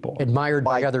 Google people. Admired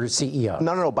by other CEOs.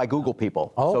 No, by Google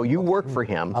people. Oh. So you work for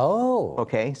him. Oh.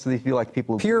 Okay, so they feel like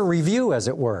people. Peer review, as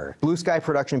it were. Blue Sky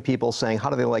Production people saying, how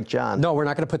do they like John? No, we're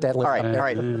not going to put that list up there. All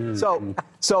right.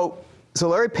 So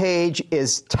Larry Page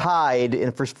is tied,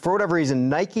 and for whatever reason,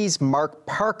 Nike's Mark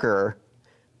Parker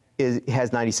has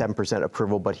 97%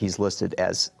 approval, but he's listed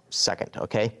as second,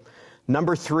 okay?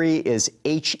 Number 3 is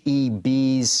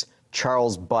HEB's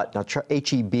Charles Butt. Now,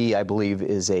 HEB, I believe,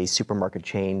 is a supermarket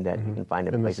chain that you can find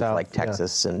in places like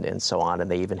Texas and so on,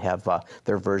 and they even have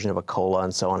their version of a cola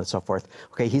and so on and so forth.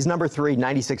 Okay, he's number 3,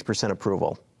 96%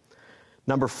 approval.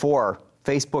 Number 4,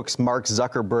 Facebook's Mark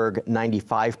Zuckerberg,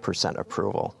 95%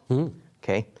 approval.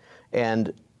 Okay,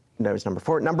 and that was number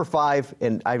 4. Number 5,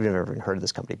 and I've never even heard of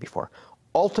this company before.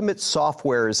 Ultimate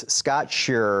Software's Scott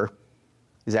Shearer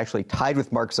is actually tied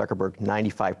with Mark Zuckerberg,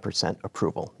 95%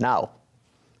 approval. Now,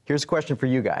 here's a question for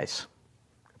you guys.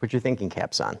 Put your thinking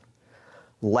caps on.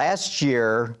 Last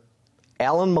year,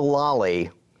 Alan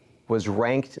Mulally was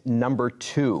ranked number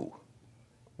 2.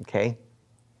 Okay?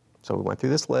 So we went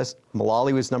through this list.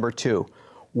 Mulally was number 2.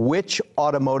 Which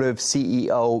automotive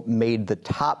CEO made the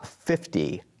top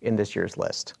 50 in this year's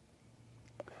list?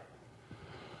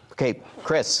 Okay,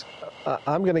 Chris.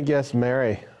 I'm going to guess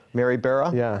Mary. Mary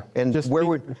Barra? Yeah. And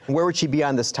where would she be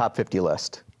on this top 50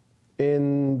 list?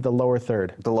 In the lower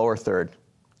third. The lower third.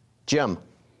 Jim?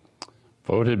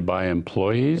 Voted by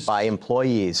employees? By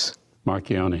employees.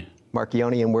 Marchione.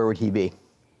 Marchione, and where would he be?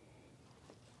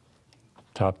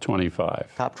 Top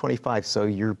 25. Top 25, so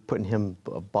you're putting him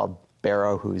above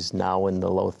Barra, who's now in the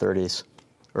low 30s.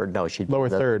 Or no, she'd be lower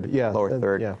third, yeah. Lower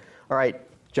third. Yeah. All right,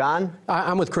 John?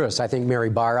 I'm with Chris. I think Mary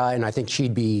Barra, and I think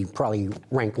she'd be probably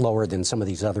ranked lower than some of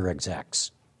these other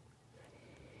execs.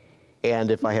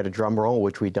 And if I had a drum roll,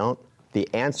 which we don't, the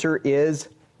answer is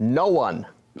no one.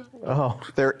 Oh.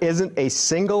 There isn't a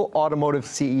single automotive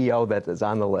CEO that is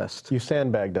on the list. You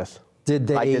sandbagged us. Did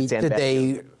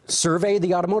they survey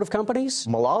the automotive companies?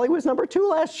 Mulally was number 2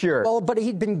 last year. Well, but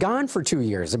he'd been gone for 2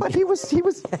 years. But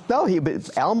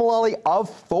Alan Mulally of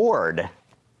Ford.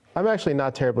 I'm actually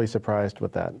not terribly surprised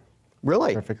with that.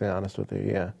 Really? Perfectly honest with you,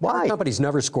 yeah. Why? Companies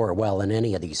never score well in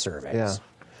any of these surveys. Yeah.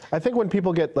 I think when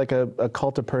people get like a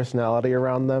cult of personality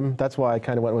around them, that's why I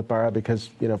kind of went with Barra, because,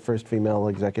 first female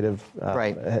executive,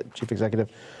 chief executive.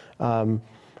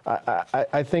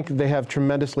 I think they have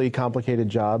tremendously complicated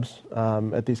jobs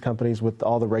at these companies with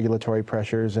all the regulatory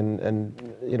pressures and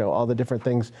all the different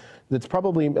things. It's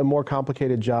probably a more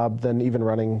complicated job than even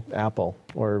running Apple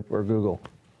or Google.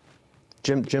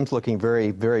 Jim's looking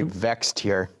very, very vexed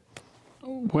here.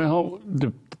 Well,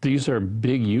 these are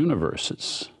big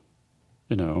universes.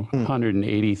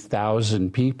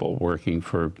 180,000 people working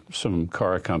for some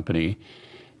car company.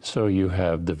 So you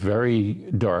have the very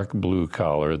dark blue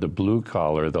collar, the blue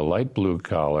collar, the light blue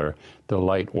collar, the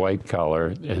light white collar,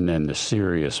 and then the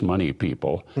serious money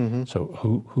people. So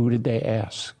who did they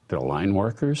ask? The line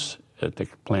workers at the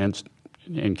plants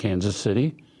in Kansas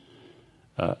City?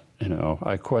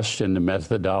 I question the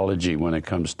methodology when it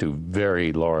comes to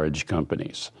very large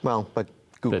companies. Well, but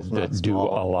Google's that do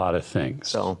a lot of things.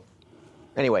 So,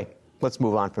 anyway, let's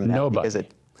move on from that. Nobody.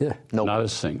 Nope. Not a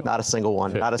single. Not a single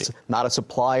one. Not a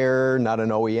supplier, not an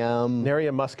OEM. Nary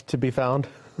a Musk to be found.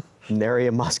 Nary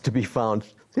a Musk to be found.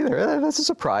 See there, that's a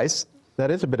surprise. That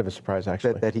is a bit of a surprise,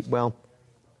 actually.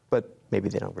 But maybe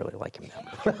they don't really like him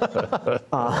that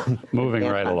much. Moving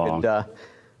right along.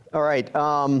 All right.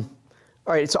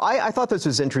 So I thought this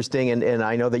was interesting, and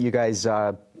I know that you guys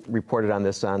reported on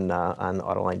this on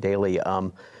Autoline Daily.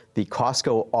 The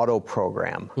Costco Auto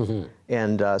Program,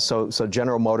 and so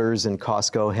General Motors and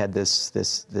Costco had this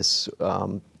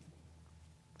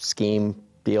scheme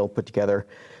deal put together,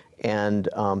 and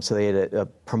so they had a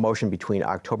promotion between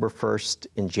October 1st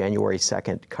and January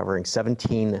 2nd, covering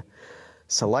 17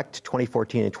 select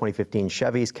 2014 and 2015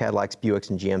 Chevys, Cadillacs,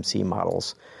 Buicks, and GMC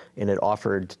models, and it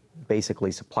offered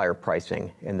basically supplier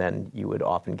pricing, and then you would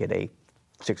often get a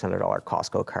 $600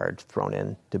 Costco card thrown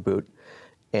in to boot,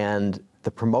 and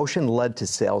the promotion led to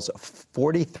sales of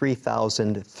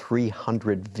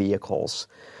 43,300 vehicles,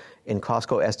 and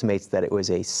Costco estimates that it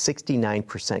was a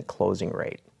 69% closing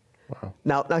rate. Wow.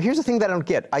 Now here's the thing that I don't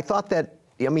get. I thought that,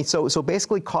 so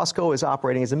basically Costco is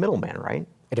operating as a middleman, right?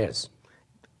 It is.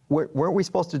 Weren't we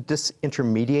supposed to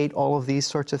disintermediate all of these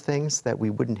sorts of things, that we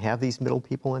wouldn't have these middle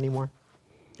people anymore?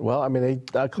 Well, they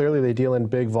clearly they deal in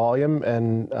big volume,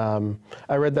 and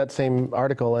I read that same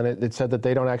article, and it said that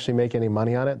they don't actually make any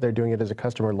money on it. They're doing it as a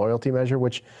customer loyalty measure,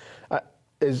 which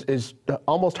is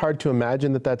almost hard to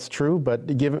imagine that that's true,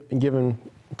 but given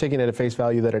taking it at face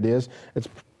value that it is, it's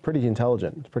pretty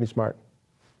intelligent. It's pretty smart.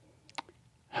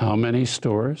 How many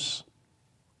stores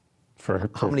for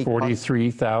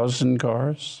 43,000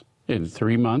 cars in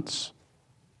 3 months?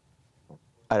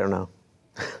 I don't know.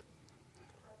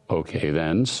 Okay,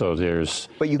 then. So there's.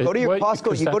 But you go to your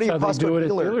Costco. You go to your Costco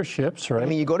dealer. At dealerships, right? I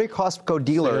mean, you go to your Costco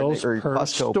dealer Sales or your per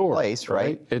Costco store, place,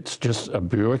 right? It's just a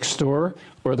Buick store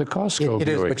or the Costco It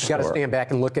is, Buick but you got to store. stand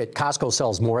back and look at Costco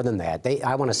sells more than that.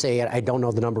 I want to say, I don't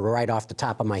know the number right off the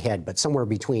top of my head, but somewhere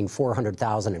between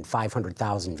 400,000 and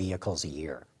 500,000 vehicles a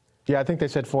year. Yeah, I think they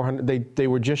said 400. They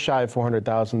were just shy of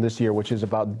 400,000 this year, which is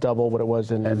about double what it was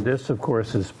in. And this, of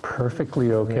course, is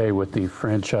perfectly okay with the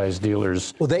franchise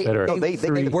dealers. Well, they work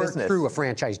work through a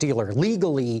franchise dealer.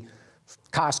 Legally,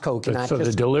 Costco cannot so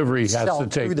just the delivery has sell to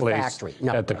take through the place factory.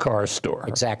 No. at the car store.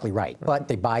 Exactly right. But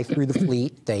they buy through the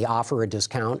fleet. They offer a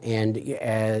discount. And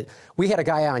we had a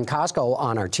guy on Costco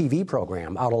on our TV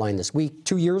program, Autoline This Week,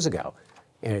 2 years ago,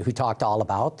 who talked all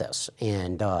about this.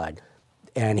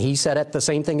 And he said the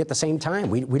same thing at the same time.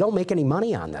 We don't make any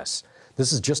money on this.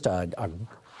 This is just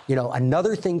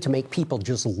another thing to make people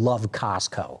just love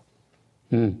Costco.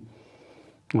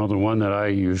 Well, the one that I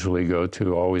usually go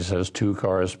to always has 2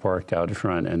 cars parked out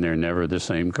front, and they're never the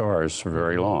same cars for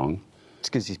very long. It's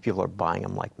because these people are buying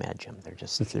them like mad, Jim. They're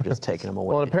just taking them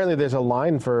away. Well, apparently there's a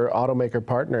line for automaker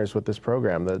partners with this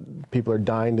program that people are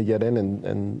dying to get in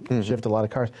and shift a lot of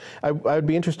cars. I would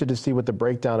be interested to see what the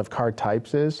breakdown of car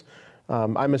types is.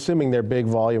 I'm assuming they're big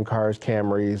volume cars,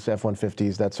 Camrys,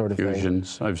 F-150s, that sort of thing.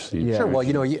 Fusions, I've seen. Yeah. Sure. Well,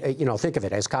 you know, think of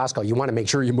it as Costco. You want to make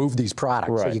sure you move these products,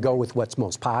 Right. so you go with what's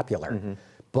most popular.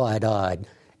 But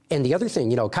and the other thing,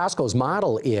 Costco's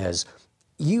model is,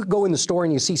 you go in the store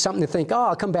and you see something and think, oh,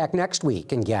 I'll come back next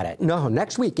week and get it. No,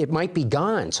 next week it might be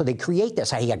gone. So they create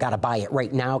this, hey, I got to buy it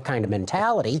right now kind of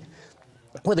mentality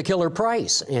with a killer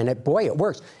price. And it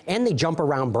works. And they jump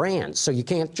around brands. So you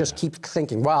can't just keep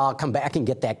thinking, well, I'll come back and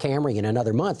get that Camry in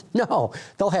another month. No,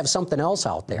 they'll have something else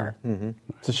out there.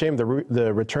 It's a shame the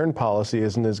return policy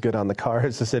isn't as good on the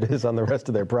cars as it is on the rest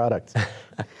of their products.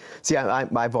 See,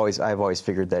 I've always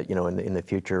figured that in the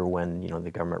future when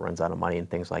the government runs out of money and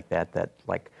things like that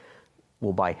like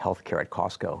we'll buy healthcare at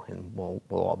Costco and we'll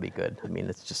all be good. I mean,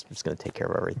 it's going to take care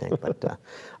of everything. But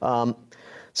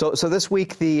so this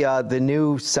week the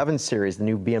new 7 Series, the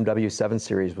new BMW 7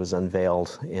 Series was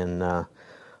unveiled in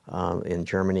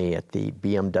Germany at the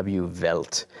BMW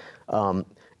Welt.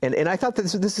 And I thought that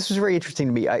this was very interesting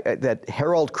to me, that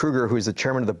Harald Krüger, who is the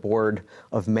chairman of the board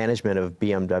of management of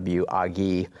BMW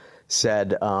AG,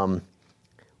 said,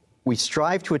 we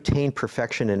strive to attain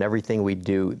perfection in everything we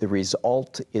do. The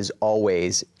result is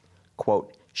always,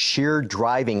 quote, sheer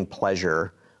driving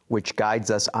pleasure, which guides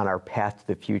us on our path to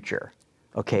the future.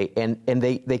 Okay, and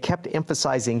they kept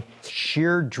emphasizing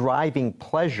sheer driving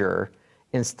pleasure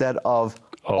instead of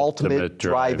ultimate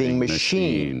driving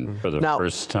machine for the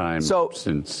first time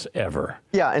since ever.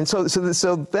 Yeah, and so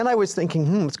then I was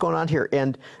thinking, what's going on here?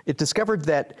 And it discovered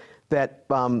that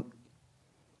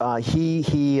he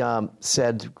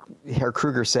said, Herr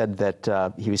Krüger said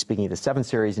that he was speaking of the 7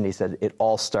 Series, and he said it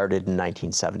all started in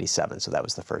 1977. So that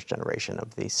was the first generation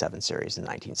of the 7 Series in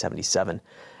 1977.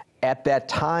 At that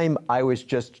time, I was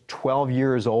just 12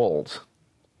 years old.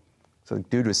 So the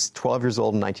dude was 12 years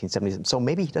old in 1977. So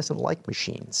maybe he doesn't like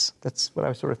machines. That's what I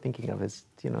was sort of thinking of, is,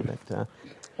 that...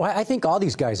 Well, I think all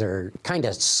these guys are kind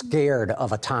of scared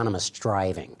of autonomous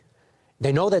driving.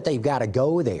 They know that they've got to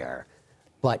go there,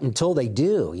 but until they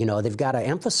do, they've got to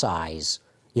emphasize,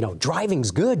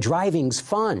 driving's good, driving's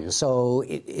fun. So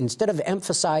instead of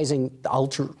emphasizing the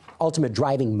ultimate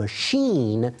driving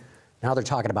machine, now they're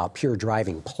talking about pure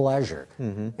driving pleasure.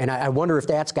 And I wonder if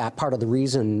that's got part of the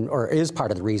reason, or is part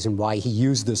of the reason, why he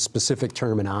used this specific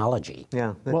terminology.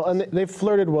 Yeah. Well, and they've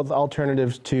flirted with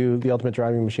alternatives to the ultimate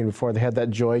driving machine before. They had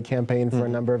that Joy campaign for a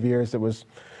number of years that was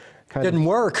Didn't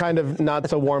work. Kind of not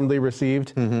so warmly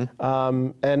received.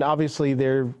 And obviously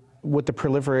with the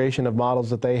proliferation of models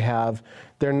that they have,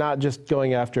 they're not just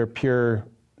going after pure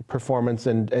performance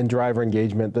and driver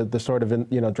engagement, the sort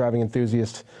of driving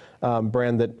enthusiast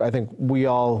brand that I think we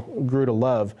all grew to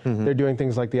love. They're doing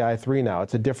things like the i3 now.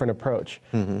 It's a different approach,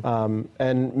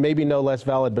 and maybe no less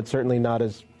valid, but certainly not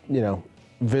as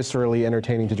viscerally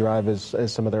entertaining to drive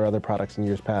as some of their other products in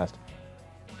years past.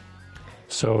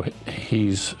 So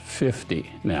he's 50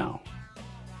 now.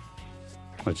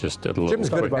 I just did a little. Jim's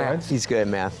good at math. He's good at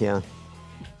math, yeah.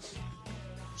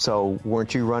 So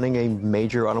weren't you running a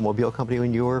major automobile company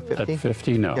when you were 50? At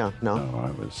 50, no. Yeah, no.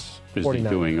 I was busy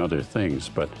 49. doing other things.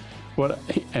 But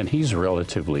and he's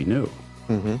relatively new.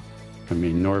 I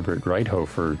mean, Norbert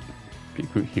Reithofer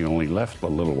he only left a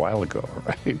little while ago,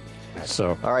 right?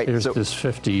 So all right, here's this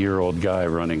 50-year-old guy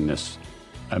running this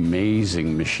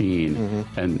amazing machine,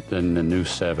 and then the new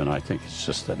 7, I think it's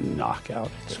just a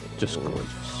knockout. It's just gorgeous.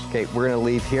 Okay, we're going to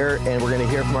leave here, and we're going to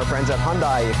hear from our friends at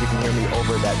Hyundai if you can hear me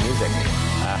over that music.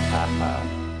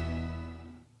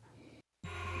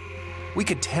 We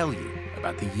could tell you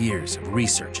about the years of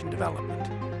research and development,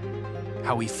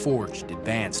 how we forged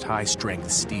advanced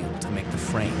high-strength steel to make the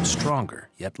frame stronger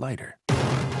yet lighter,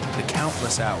 the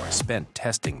countless hours spent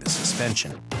testing the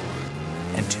suspension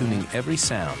and tuning every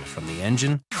sound from the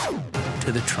engine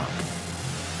to the trunk.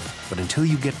 But until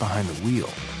you get behind the wheel,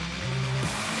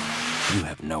 you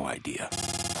have no idea.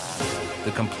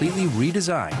 The completely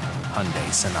redesigned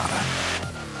Hyundai Sonata.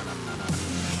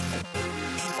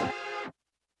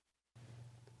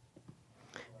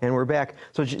 And we're back.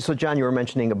 So John, you were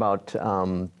mentioning about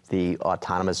the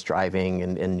autonomous driving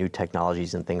and new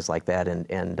technologies and things like that.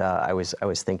 And I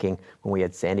was thinking when we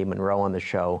had Sandy Monroe on the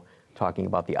show talking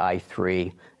about the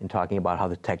i3 and talking about how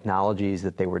the technologies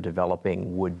that they were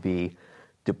developing would be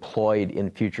deployed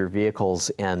in future vehicles.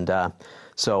 And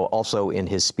so also in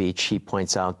his speech, he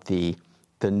points out the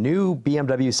new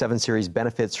BMW 7 Series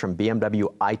benefits from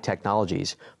BMW i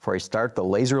technologies. For a start, the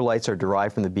laser lights are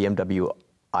derived from the BMW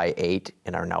i8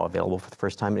 and are now available for the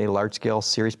first time in a large-scale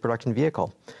series production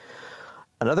vehicle.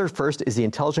 Another first is the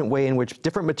intelligent way in which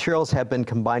different materials have been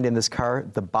combined in this car.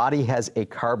 The body has a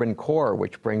carbon core,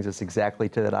 which brings us exactly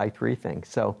to that i3 thing.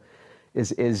 So do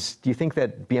you think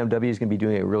that BMW is going to be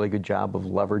doing a really good job of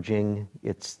leveraging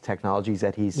its technologies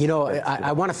that he's...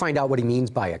 I want to find out what he means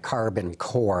by a carbon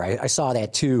core. I saw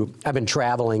that too. I've been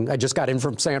traveling. I just got in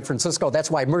from San Francisco. That's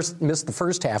why I missed the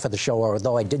first half of the show,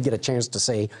 although I did get a chance to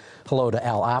say hello to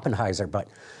Al Oppenheiser. But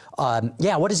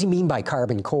yeah, what does he mean by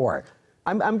carbon core?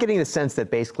 I'm getting the sense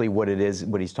that basically what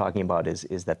he's talking about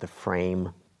is that the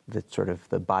frame, that sort of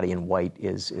the body in white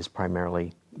is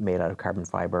primarily made out of carbon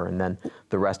fiber, and then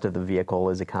the rest of the vehicle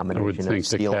is a combination of steel. I would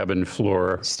think the cabin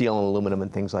floor. Steel and aluminum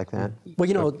and things like that.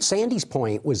 Well, Sandy's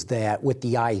point was that with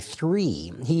the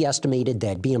i3, he estimated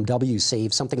that BMW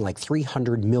saved something like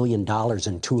 $300 million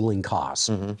in tooling costs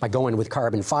by going with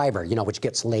carbon fiber, which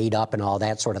gets laid up and all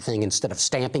that sort of thing, instead of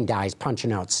stamping dies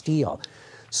punching out steel.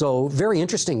 So very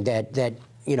interesting that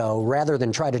rather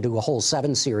than try to do a whole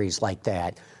 7 Series like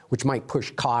that, which might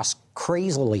push costs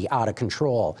crazily out of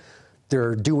control,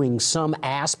 they're doing some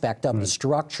aspect of the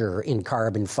structure in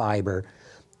carbon fiber,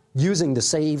 using the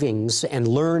savings and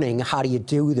learning how do you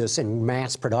do this in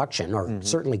mass production, or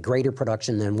certainly greater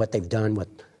production than what they've done with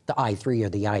the i3 or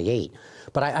the i8.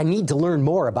 But I need to learn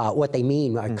more about what they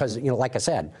mean, because, like I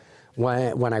said,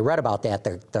 when I read about that,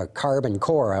 the carbon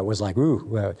core, I was like,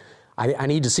 ooh, I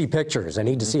need to see pictures. I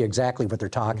need to see exactly what they're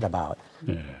talking about.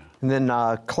 Yeah. And then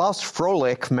Klaus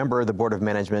Froelich, member of the Board of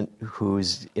Management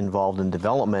who's involved in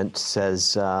development,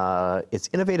 says its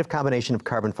innovative combination of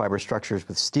carbon fiber structures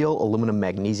with steel, aluminum,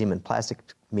 magnesium, and plastic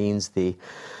means the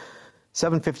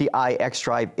 750i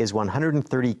xDrive is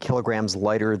 130 kilograms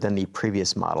lighter than the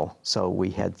previous model. So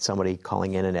we had somebody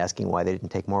calling in and asking why they didn't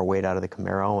take more weight out of the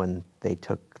Camaro, and they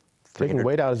took 300.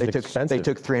 Weight out is expensive. They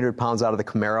took 300 pounds out of the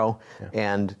Camaro,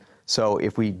 and so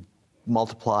if we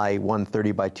multiply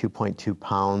 130 by 2.2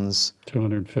 pounds.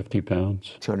 250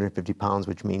 pounds. 250 pounds,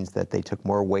 which means that they took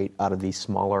more weight out of the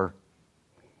smaller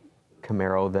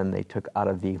Camaro than they took out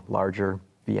of the larger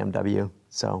BMW.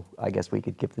 So I guess we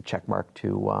could give the check mark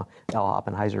to Al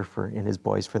Oppenheiser and his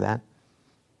boys for that.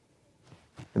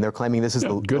 And they're claiming this is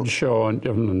a good show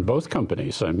on both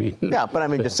companies. I mean, yeah, but I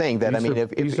mean, just saying that. I mean,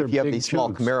 if you have these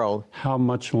small Camaro, how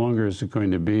much longer is it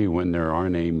going to be when there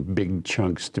aren't any big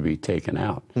chunks to be taken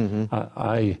out?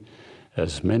 I,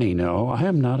 as many know, I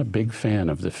am not a big fan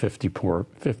of the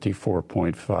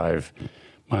 54.5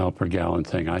 mile per gallon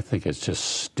thing. I think it's just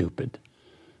stupid.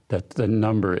 That the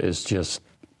number is just.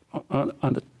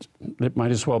 It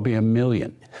might as well be 1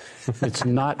 million. It's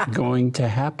not going to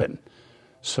happen.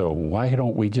 So why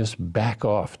don't we just back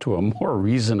off to a more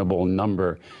reasonable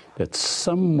number that's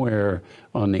somewhere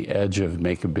on the edge of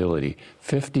makeability?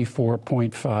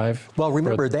 54.5? Well,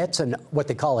 remember, that's what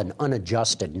they call an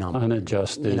unadjusted number.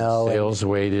 Unadjusted, sales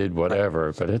weighted, whatever,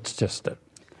 right. But it's just a...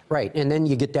 Right, and then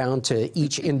you get down to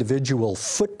each individual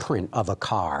footprint of a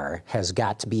car has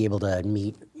got to be able to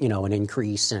meet, an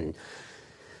increase in...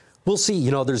 We'll see.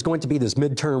 There's going to be this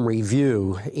midterm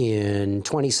review in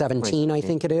 2017, I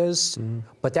think it is.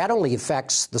 But that only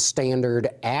affects the standard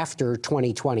after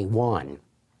 2021.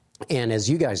 And as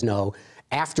you guys know,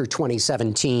 after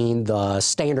 2017, the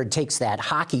standard takes that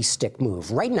hockey stick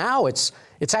move. Right now, it's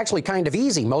actually kind of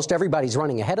easy. Most everybody's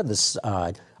running ahead of this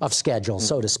of schedule,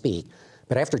 so to speak.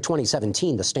 But after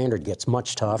 2017, the standard gets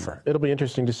much tougher. It'll be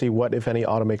interesting to see what, if any,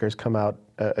 automakers come out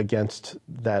against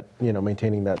that,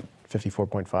 maintaining that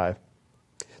 54.5.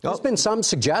 There's been some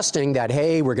suggesting that,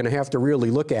 hey, we're going to have to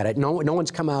really look at it. No one's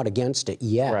come out against it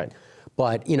yet. Right.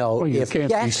 But, well, you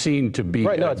can't be seen to be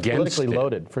right, no, it's against politically it.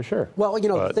 loaded, for sure. Well,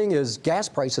 the thing is, gas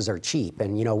prices are cheap.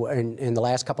 And, in the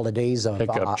last couple of days of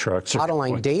Pickup trucks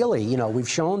Autoline Daily, we've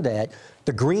shown that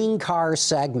the green car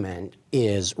segment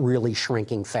is really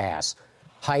shrinking fast.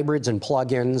 Hybrids and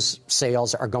plug-ins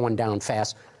sales are going down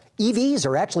fast. EVs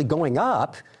are actually going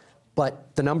up,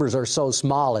 but the numbers are so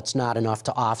small, it's not enough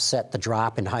to offset the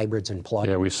drop in hybrids and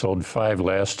plug-ins. Yeah, we sold 5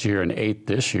 last year and 8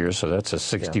 this year, so that's a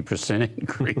 60%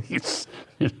 increase.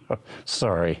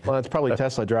 Sorry. Well, that's probably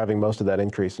Tesla driving most of that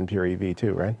increase in pure EV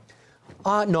too, right?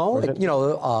 No, the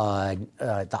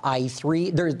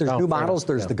i3, there's new models.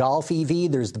 There's the Golf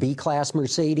EV, there's the B-Class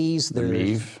Mercedes.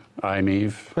 There's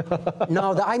iMEV.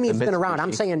 No, the iMEV's been around.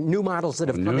 I'm saying new models that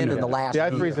have come in the last year.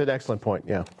 The i3 is an excellent point,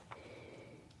 yeah.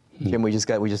 Jim, we just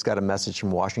got a message from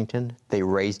Washington. They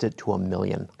raised it to $1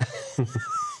 million.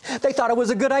 They thought it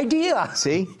was a good idea.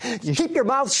 See? Keep your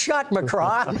mouth shut,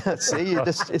 McCraw. See,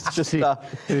 it's just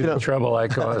trouble I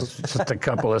caused. Just a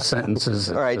couple of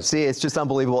sentences. All right, see, it's just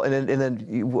unbelievable. And then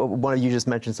one of you just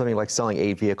mentioned something like selling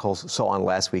 8 vehicles. So on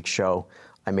last week's show,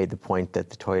 I made the point that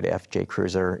the Toyota FJ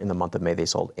Cruiser, in the month of May, they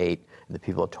sold 8. And the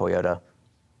people at Toyota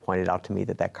pointed out to me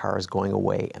that car is going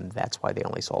away, and that's why they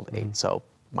only sold 8. So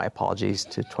my apologies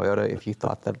to Toyota if you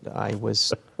thought that I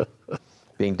was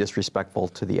being disrespectful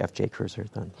to the FJ Cruiser,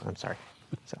 then I'm sorry.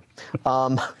 So,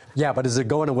 yeah, but is it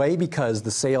going away because the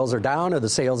sales are down, or the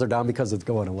sales are down because it's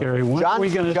going away?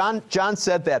 Gary, John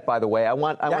said that, by the way. I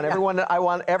want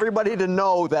everybody to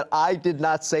know that I did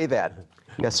not say that.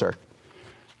 Yes, sir.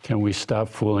 Can we stop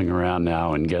fooling around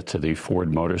now and get to the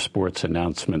Ford Motorsports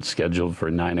announcement scheduled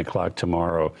for 9 o'clock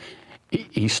tomorrow,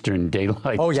 Eastern Daylight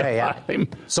Time? Oh, yeah.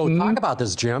 So talk about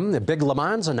this, Jim. The big Le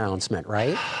Mans announcement,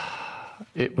 right?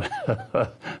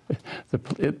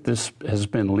 This has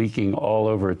been leaking all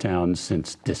over town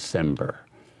since December,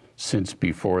 since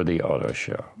before the auto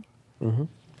show. Mm-hmm.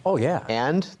 Oh, yeah.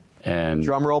 And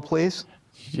drum roll, please.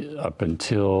 Up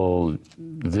until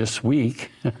this week,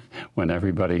 when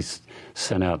everybody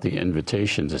sent out the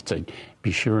invitations, it said,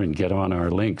 be sure and get on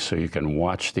our link so you can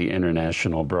watch the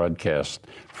international broadcast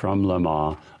from Le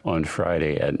Mans on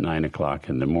Friday at 9 o'clock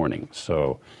in the morning.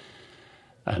 So,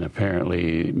 and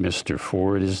apparently Mr.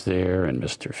 Ford is there, and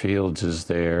Mr. Fields is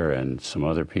there, and some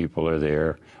other people are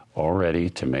there already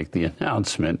to make the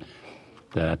announcement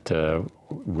that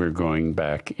we're going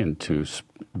back into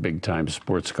big-time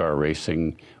sports car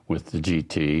racing with the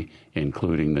GT,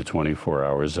 including the 24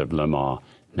 hours of Le Mans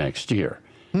next year.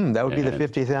 That would be the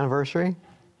 50th anniversary?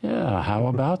 Yeah, how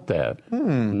about that?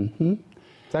 Mm-hmm.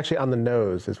 It's actually on the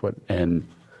nose, is what... And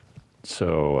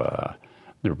so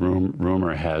the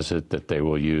rumor has it that they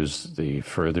will use the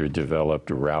further developed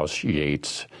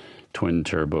Roush-Yates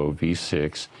twin-turbo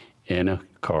V6 in a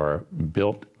car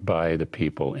built by the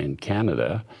people in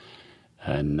Canada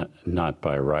and not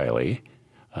by Riley.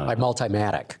 By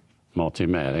Multimatic.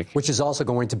 Multimatic. Which is also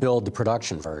going to build the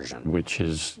production version. Which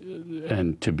is,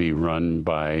 and to be run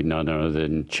by none other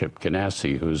than Chip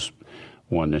Ganassi, who's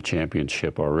won the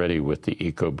championship already with the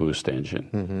EcoBoost engine.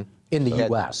 Mm-hmm. In the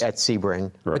U.S. At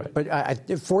Sebring. Right.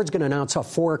 But Ford's going to announce a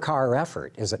 4-car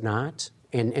effort, is it not?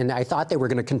 And I thought they were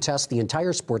going to contest the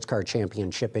entire sports car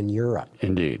championship in Europe.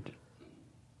 Indeed.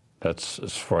 That's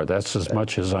as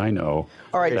much as I know.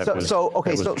 All right, that was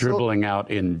dribbling out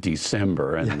in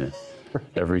December, and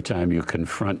every time you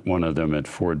confront one of them at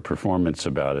Ford Performance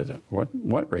about it,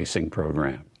 what racing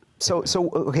program? So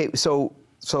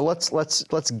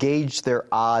let's gauge their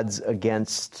odds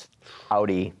against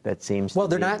Audi. That seems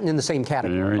they're not in the same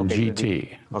category. They're in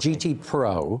GT. GT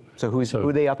Pro. So who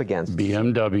are they up against?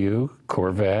 BMW,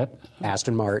 Corvette,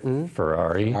 Aston Martin,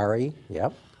 Ferrari.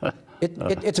 Yep.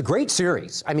 It's a great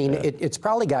series. I mean, it's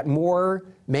probably got more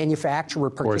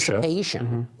manufacturer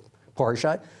participation,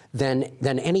 Porsche, than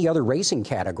any other racing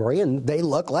category, and they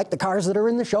look like the cars that are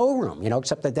in the showroom,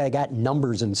 except that they got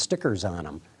numbers and stickers on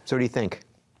them. So what do you think?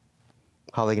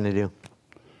 How are they going to do?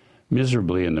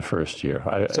 Miserably in the first year.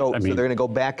 So they're going to go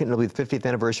back, and it'll be the 50th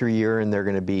anniversary year, and they're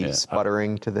going to be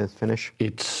sputtering to the finish?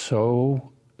 It's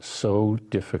so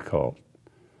difficult.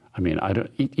 I mean,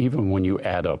 even when you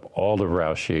add up all the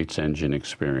Roush-Yates engine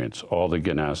experience, all the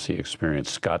Ganassi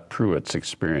experience, Scott Pruitt's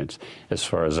experience, as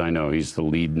far as I know, he's the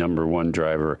lead #1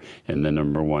 driver in the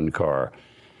 #1 car.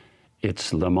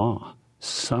 It's Le Mans.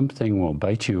 Something will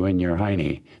bite you in your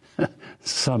hiney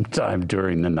sometime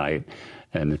during the night,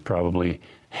 and probably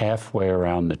halfway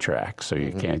around the track, so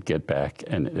you can't get back,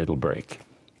 and it'll break.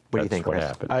 What do you think, what Chris?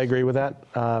 happened. I agree with that.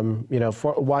 You know,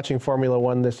 watching Formula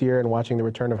One this year and watching the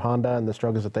return of Honda and the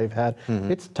struggles that they've had,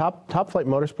 it's top flight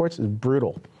motorsports is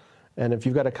brutal. And if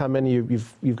you've got to come in,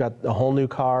 you've got a whole new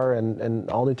car and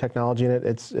all new technology in it.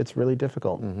 It's really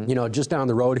difficult. You know, just down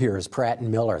the road here is Pratt and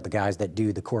Miller, the guys that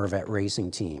do the Corvette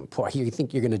racing team. Boy, you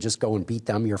think you're going to just go and beat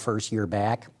them your first year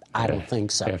back? I don't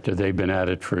think so. After they've been at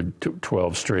it for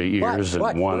 12 straight years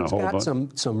and won a whole bunch.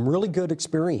 Got some really good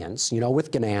experience, you know, with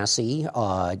Ganassi,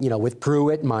 you know, with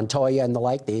Pruitt, Montoya, and the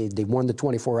like. They won the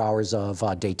 24 Hours of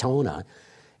Daytona.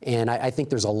 And I think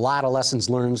there's a lot of lessons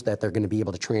learned that they're going to be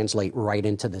able to translate right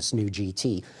into this new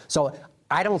GT. So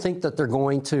I don't think that they're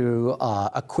going to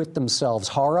acquit themselves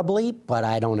horribly, but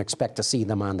I don't expect to see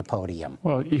them on the podium.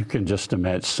 Well, you can just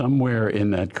imagine somewhere in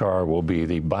that car will be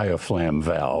the bioflam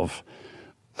valve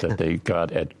that they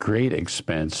got at great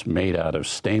expense, made out of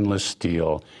stainless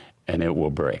steel, and it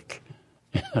will break.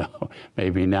 You know,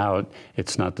 maybe now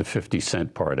it's not the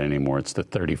 50-cent part anymore, it's the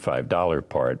 $35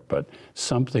 part, but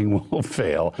something will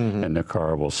fail and the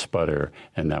car will sputter,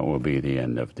 and that will be the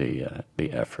end of the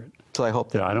effort. So I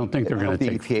hope that, I don't think they're going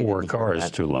to take 4 cars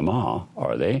to Le Mans,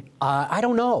 are they? I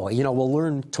don't know. You know, we'll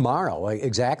learn tomorrow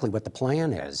exactly what the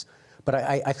plan is. But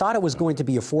I thought it was going to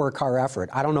be a 4-car effort.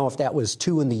 I don't know if that was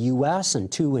 2 in the U.S.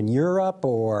 and 2 in Europe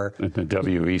or... The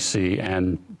WEC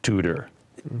and Tudor.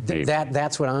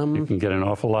 That's what I'm... You can get an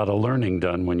awful lot of learning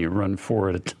done when you run 4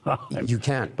 at a time. You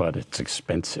can. But it's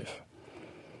expensive.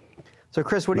 So,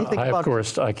 Chris, what do you think about... Of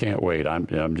course, I can't wait.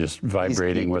 I'm just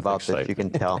vibrating with excitement. This, you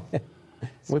can tell.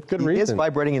 With good reason. He is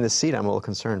vibrating in the seat. I'm a little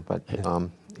concerned, but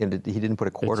he didn't put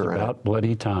a quarter in it. It's about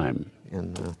bloody time.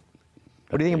 And,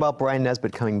 what do you think about Bryan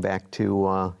Nesbitt coming back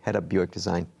to head up Buick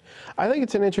design? I think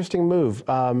it's an interesting move.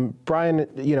 Bryan,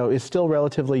 you know, is still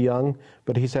relatively young,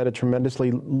 but he's had a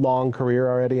tremendously long career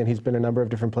already, and he's been a number of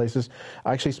different places.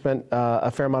 I actually spent a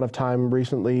fair amount of time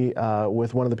recently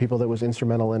with one of the people that was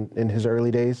instrumental in his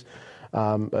early days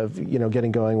of, you know,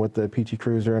 getting going with the PT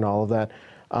Cruiser and all of that.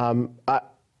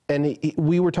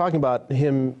 We were talking about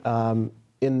him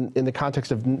in the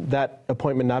context of that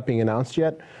appointment not being announced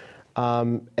yet,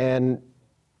 and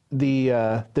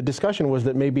the discussion was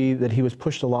that maybe that he was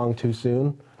pushed along too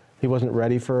soon. He wasn't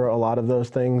ready for a lot of those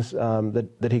things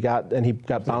that he got, and he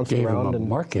got bounced around. Gave him a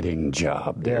marketing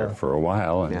job there for a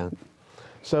while. And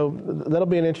So that'll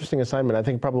be an interesting assignment. I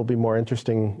think probably more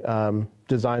interesting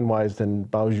design-wise than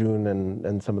Baojun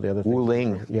and some of the other things.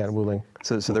 Wuling. Yeah, Wuling.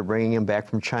 So they're bringing him back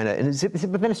from China. And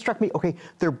but then it struck me, okay,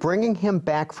 they're bringing him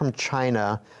back from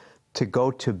China to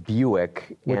go to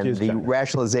Buick, and the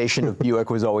rationalization of Buick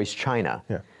was always China.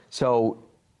 Yeah. So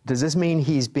does this mean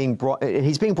he's being brought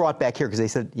back here because they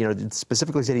said, you know,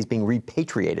 specifically said he's being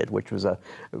repatriated, which was a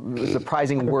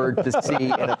surprising word to see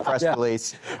in a press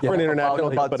release For an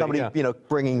international about somebody, you know,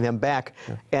 bringing them back.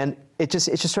 Yeah. And it's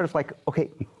just sort of like, okay,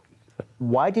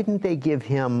 why didn't they give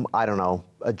him, I don't know,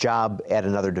 a job at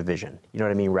another division? You know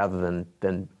what I mean? Rather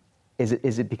than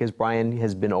is it because Bryan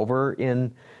has been over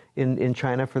in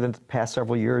China for the past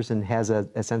several years and has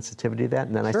a sensitivity to that?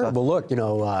 And then sure. Well, look, you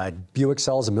know, Buick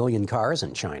sells 1 million cars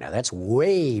in China. That's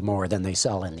way more than they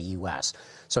sell in the U.S.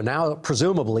 So now,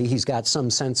 presumably, he's got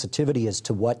some sensitivity as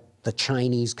to what the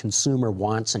Chinese consumer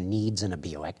wants and needs in a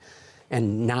Buick.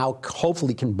 And now,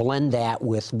 hopefully, can blend that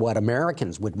with what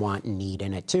Americans would want and need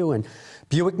in it, too. And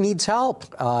Buick needs help.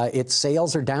 Its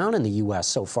sales are down in the U.S.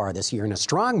 so far this year in a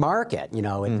strong market. You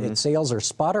know, its sales are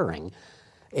sputtering.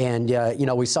 And, you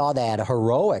know, we saw that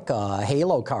heroic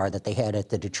Halo car that they had at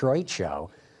the Detroit show.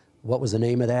 What was the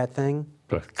name of that thing?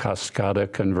 The Cascada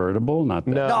convertible? Not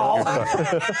that. No.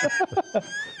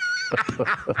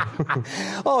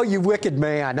 Oh, you wicked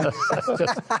man.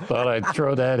 Thought I'd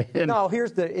throw that in. No,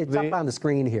 it's up on the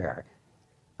screen here.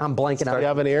 I'm blanking out.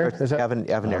 Avenir?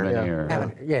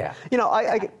 Avenir. Yeah. You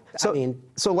know,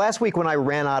 so last week when I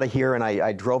ran out of here and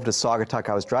I drove to Saugatuck,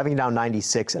 I was driving down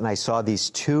 96 and I saw these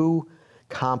 2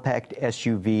 compact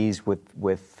SUVs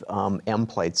with M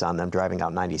plates on them driving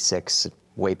out 96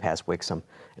 way past Wixom.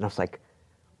 And I was like,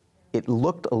 it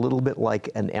looked a little bit like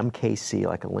an MKC,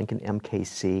 like a Lincoln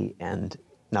MKC. And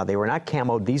now they were not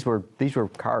camo, these were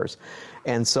cars.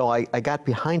 And so I got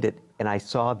behind it and I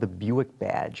saw the Buick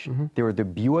badge. They were the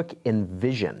Buick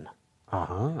Envision.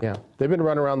 Yeah, they've been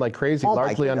running around like crazy,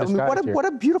 largely undisguised. I mean, what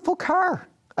a beautiful car.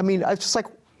 I mean, I was just like,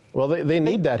 well, they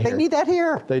need that here. They need that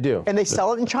here. They do. And they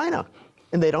sell it in China.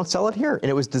 And they don't sell it here. And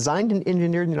it was designed and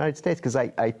engineered in the United States because I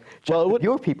checked with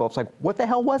Buick people. It's like, what the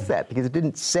hell was that? Because it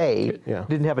didn't say,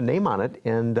 didn't have a name on it.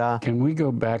 And can we go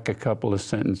back a couple of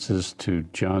sentences to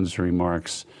John's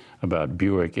remarks about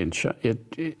Buick?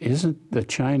 Isn't the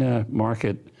China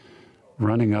market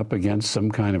running up against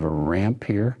some kind of a ramp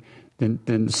here?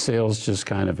 Then sales just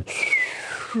kind of...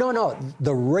 No,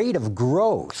 the rate of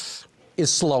growth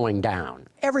is slowing down.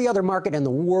 Every other market in the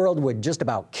world would just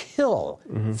about kill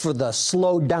for the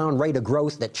slowed down rate of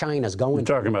growth that China's going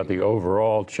You're talking about the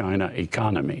overall China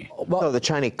economy. Well, no, the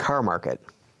Chinese car market.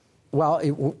 Well,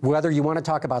 whether you want to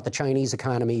talk about the Chinese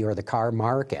economy or the car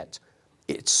market,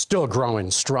 it's still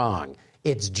growing strong.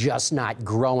 It's just not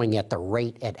growing at the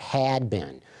rate it had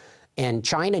been. And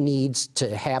China needs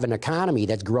to have an economy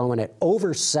that's growing at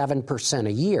over 7%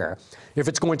 a year if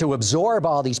it's going to absorb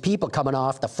all these people coming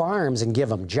off the farms and give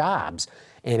them jobs.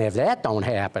 And if that don't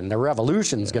happen, the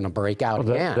revolution's going to break out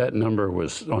again. That number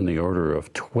was on the order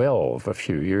of 12 a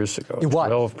few years ago. It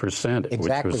was. 12%.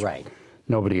 Exactly which was, right.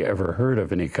 Nobody ever heard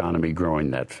of an economy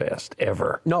growing that fast,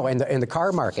 ever. No, and the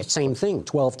car market, same thing,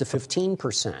 12 to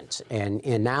 15%.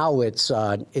 And now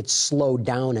it's slowed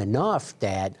down enough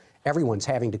that everyone's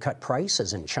having to cut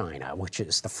prices in China, which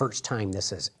is the first time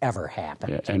this has ever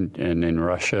happened. Yeah, and in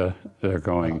Russia, they're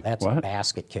going, that's what? a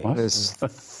basket case. I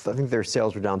think their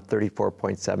sales were down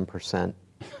 34.7%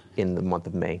 in the month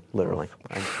of May, literally.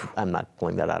 I'm not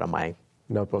pulling that out of my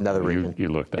notebook. Another region. You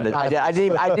looked at it. I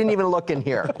didn't even look in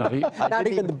here. Not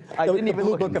even the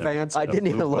Blue Book of Answers. I didn't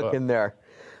even look in there.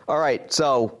 All right,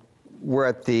 so we're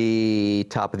at the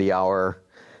top of the hour.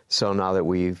 So now that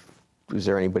is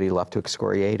there anybody left to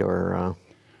excoriate or?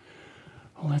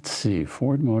 Let's see.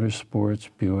 Ford Motorsports,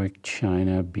 Buick,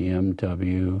 China,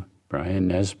 BMW, Bryan,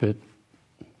 Nesbitt.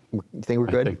 You think we're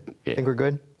good? Think we're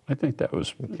good? I think that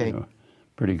was a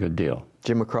pretty good deal.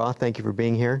 Jim McCraw, thank you for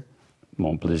being here.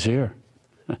 Mon plaisir.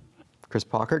 Chris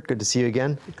Paukert, good to see you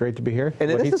again. Great to be here. And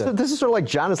this is sort of like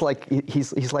John is like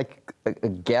he's like a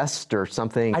guest or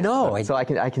something. I know. So I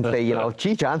can say,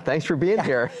 gee, John, thanks for being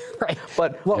here. Right.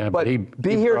 But he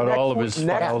be here brought all of his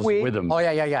files week with him. Oh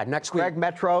yeah. Next week. Craig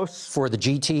Metros for the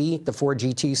GT, the Ford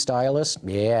GT stylist.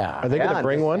 Yeah. Are they going to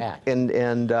bring one?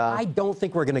 And I don't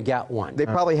think we're going to get one. They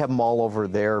probably have them all over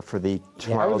there for the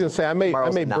tomorrow. I was going to say I may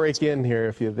break in here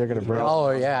if they're going to bring.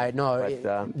 Oh yeah,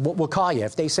 no. But, we'll call you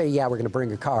if they say we're going to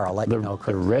bring a car. I'll let you know.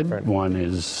 The red one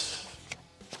is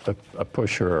a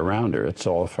pusher around her. It's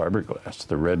all fiberglass.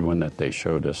 The red one that they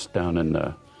showed us down in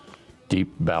the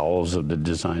deep bowels of the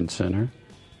design center.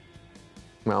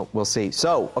 Well, we'll see.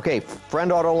 So, okay, friend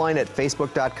Autoline at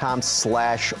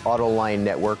facebook.com/Autoline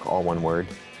Network, all one word,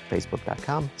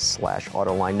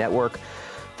 facebook.com/Autoline Network.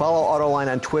 Follow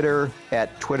Autoline on Twitter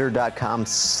at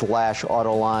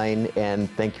twitter.com/Autoline. And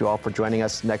thank you all for joining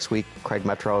us next week. Craig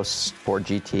Metros, Ford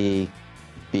GT,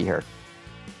 be here.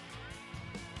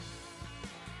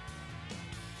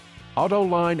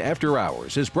 Autoline After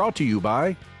Hours is brought to you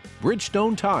by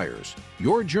Bridgestone Tires,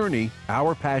 your journey,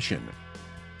 our passion.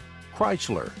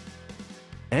 Chrysler.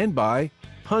 And by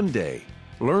Hyundai.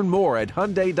 Learn more at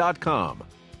Hyundai.com.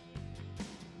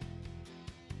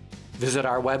 Visit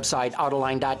our website,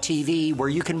 Autoline.tv, where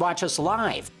you can watch us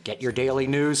live. Get your daily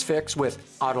news fix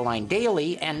with Autoline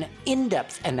Daily and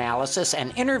in-depth analysis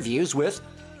and interviews with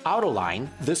Autoline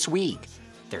This Week.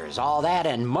 There's all that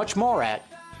and much more at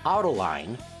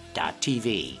Autoline.tv.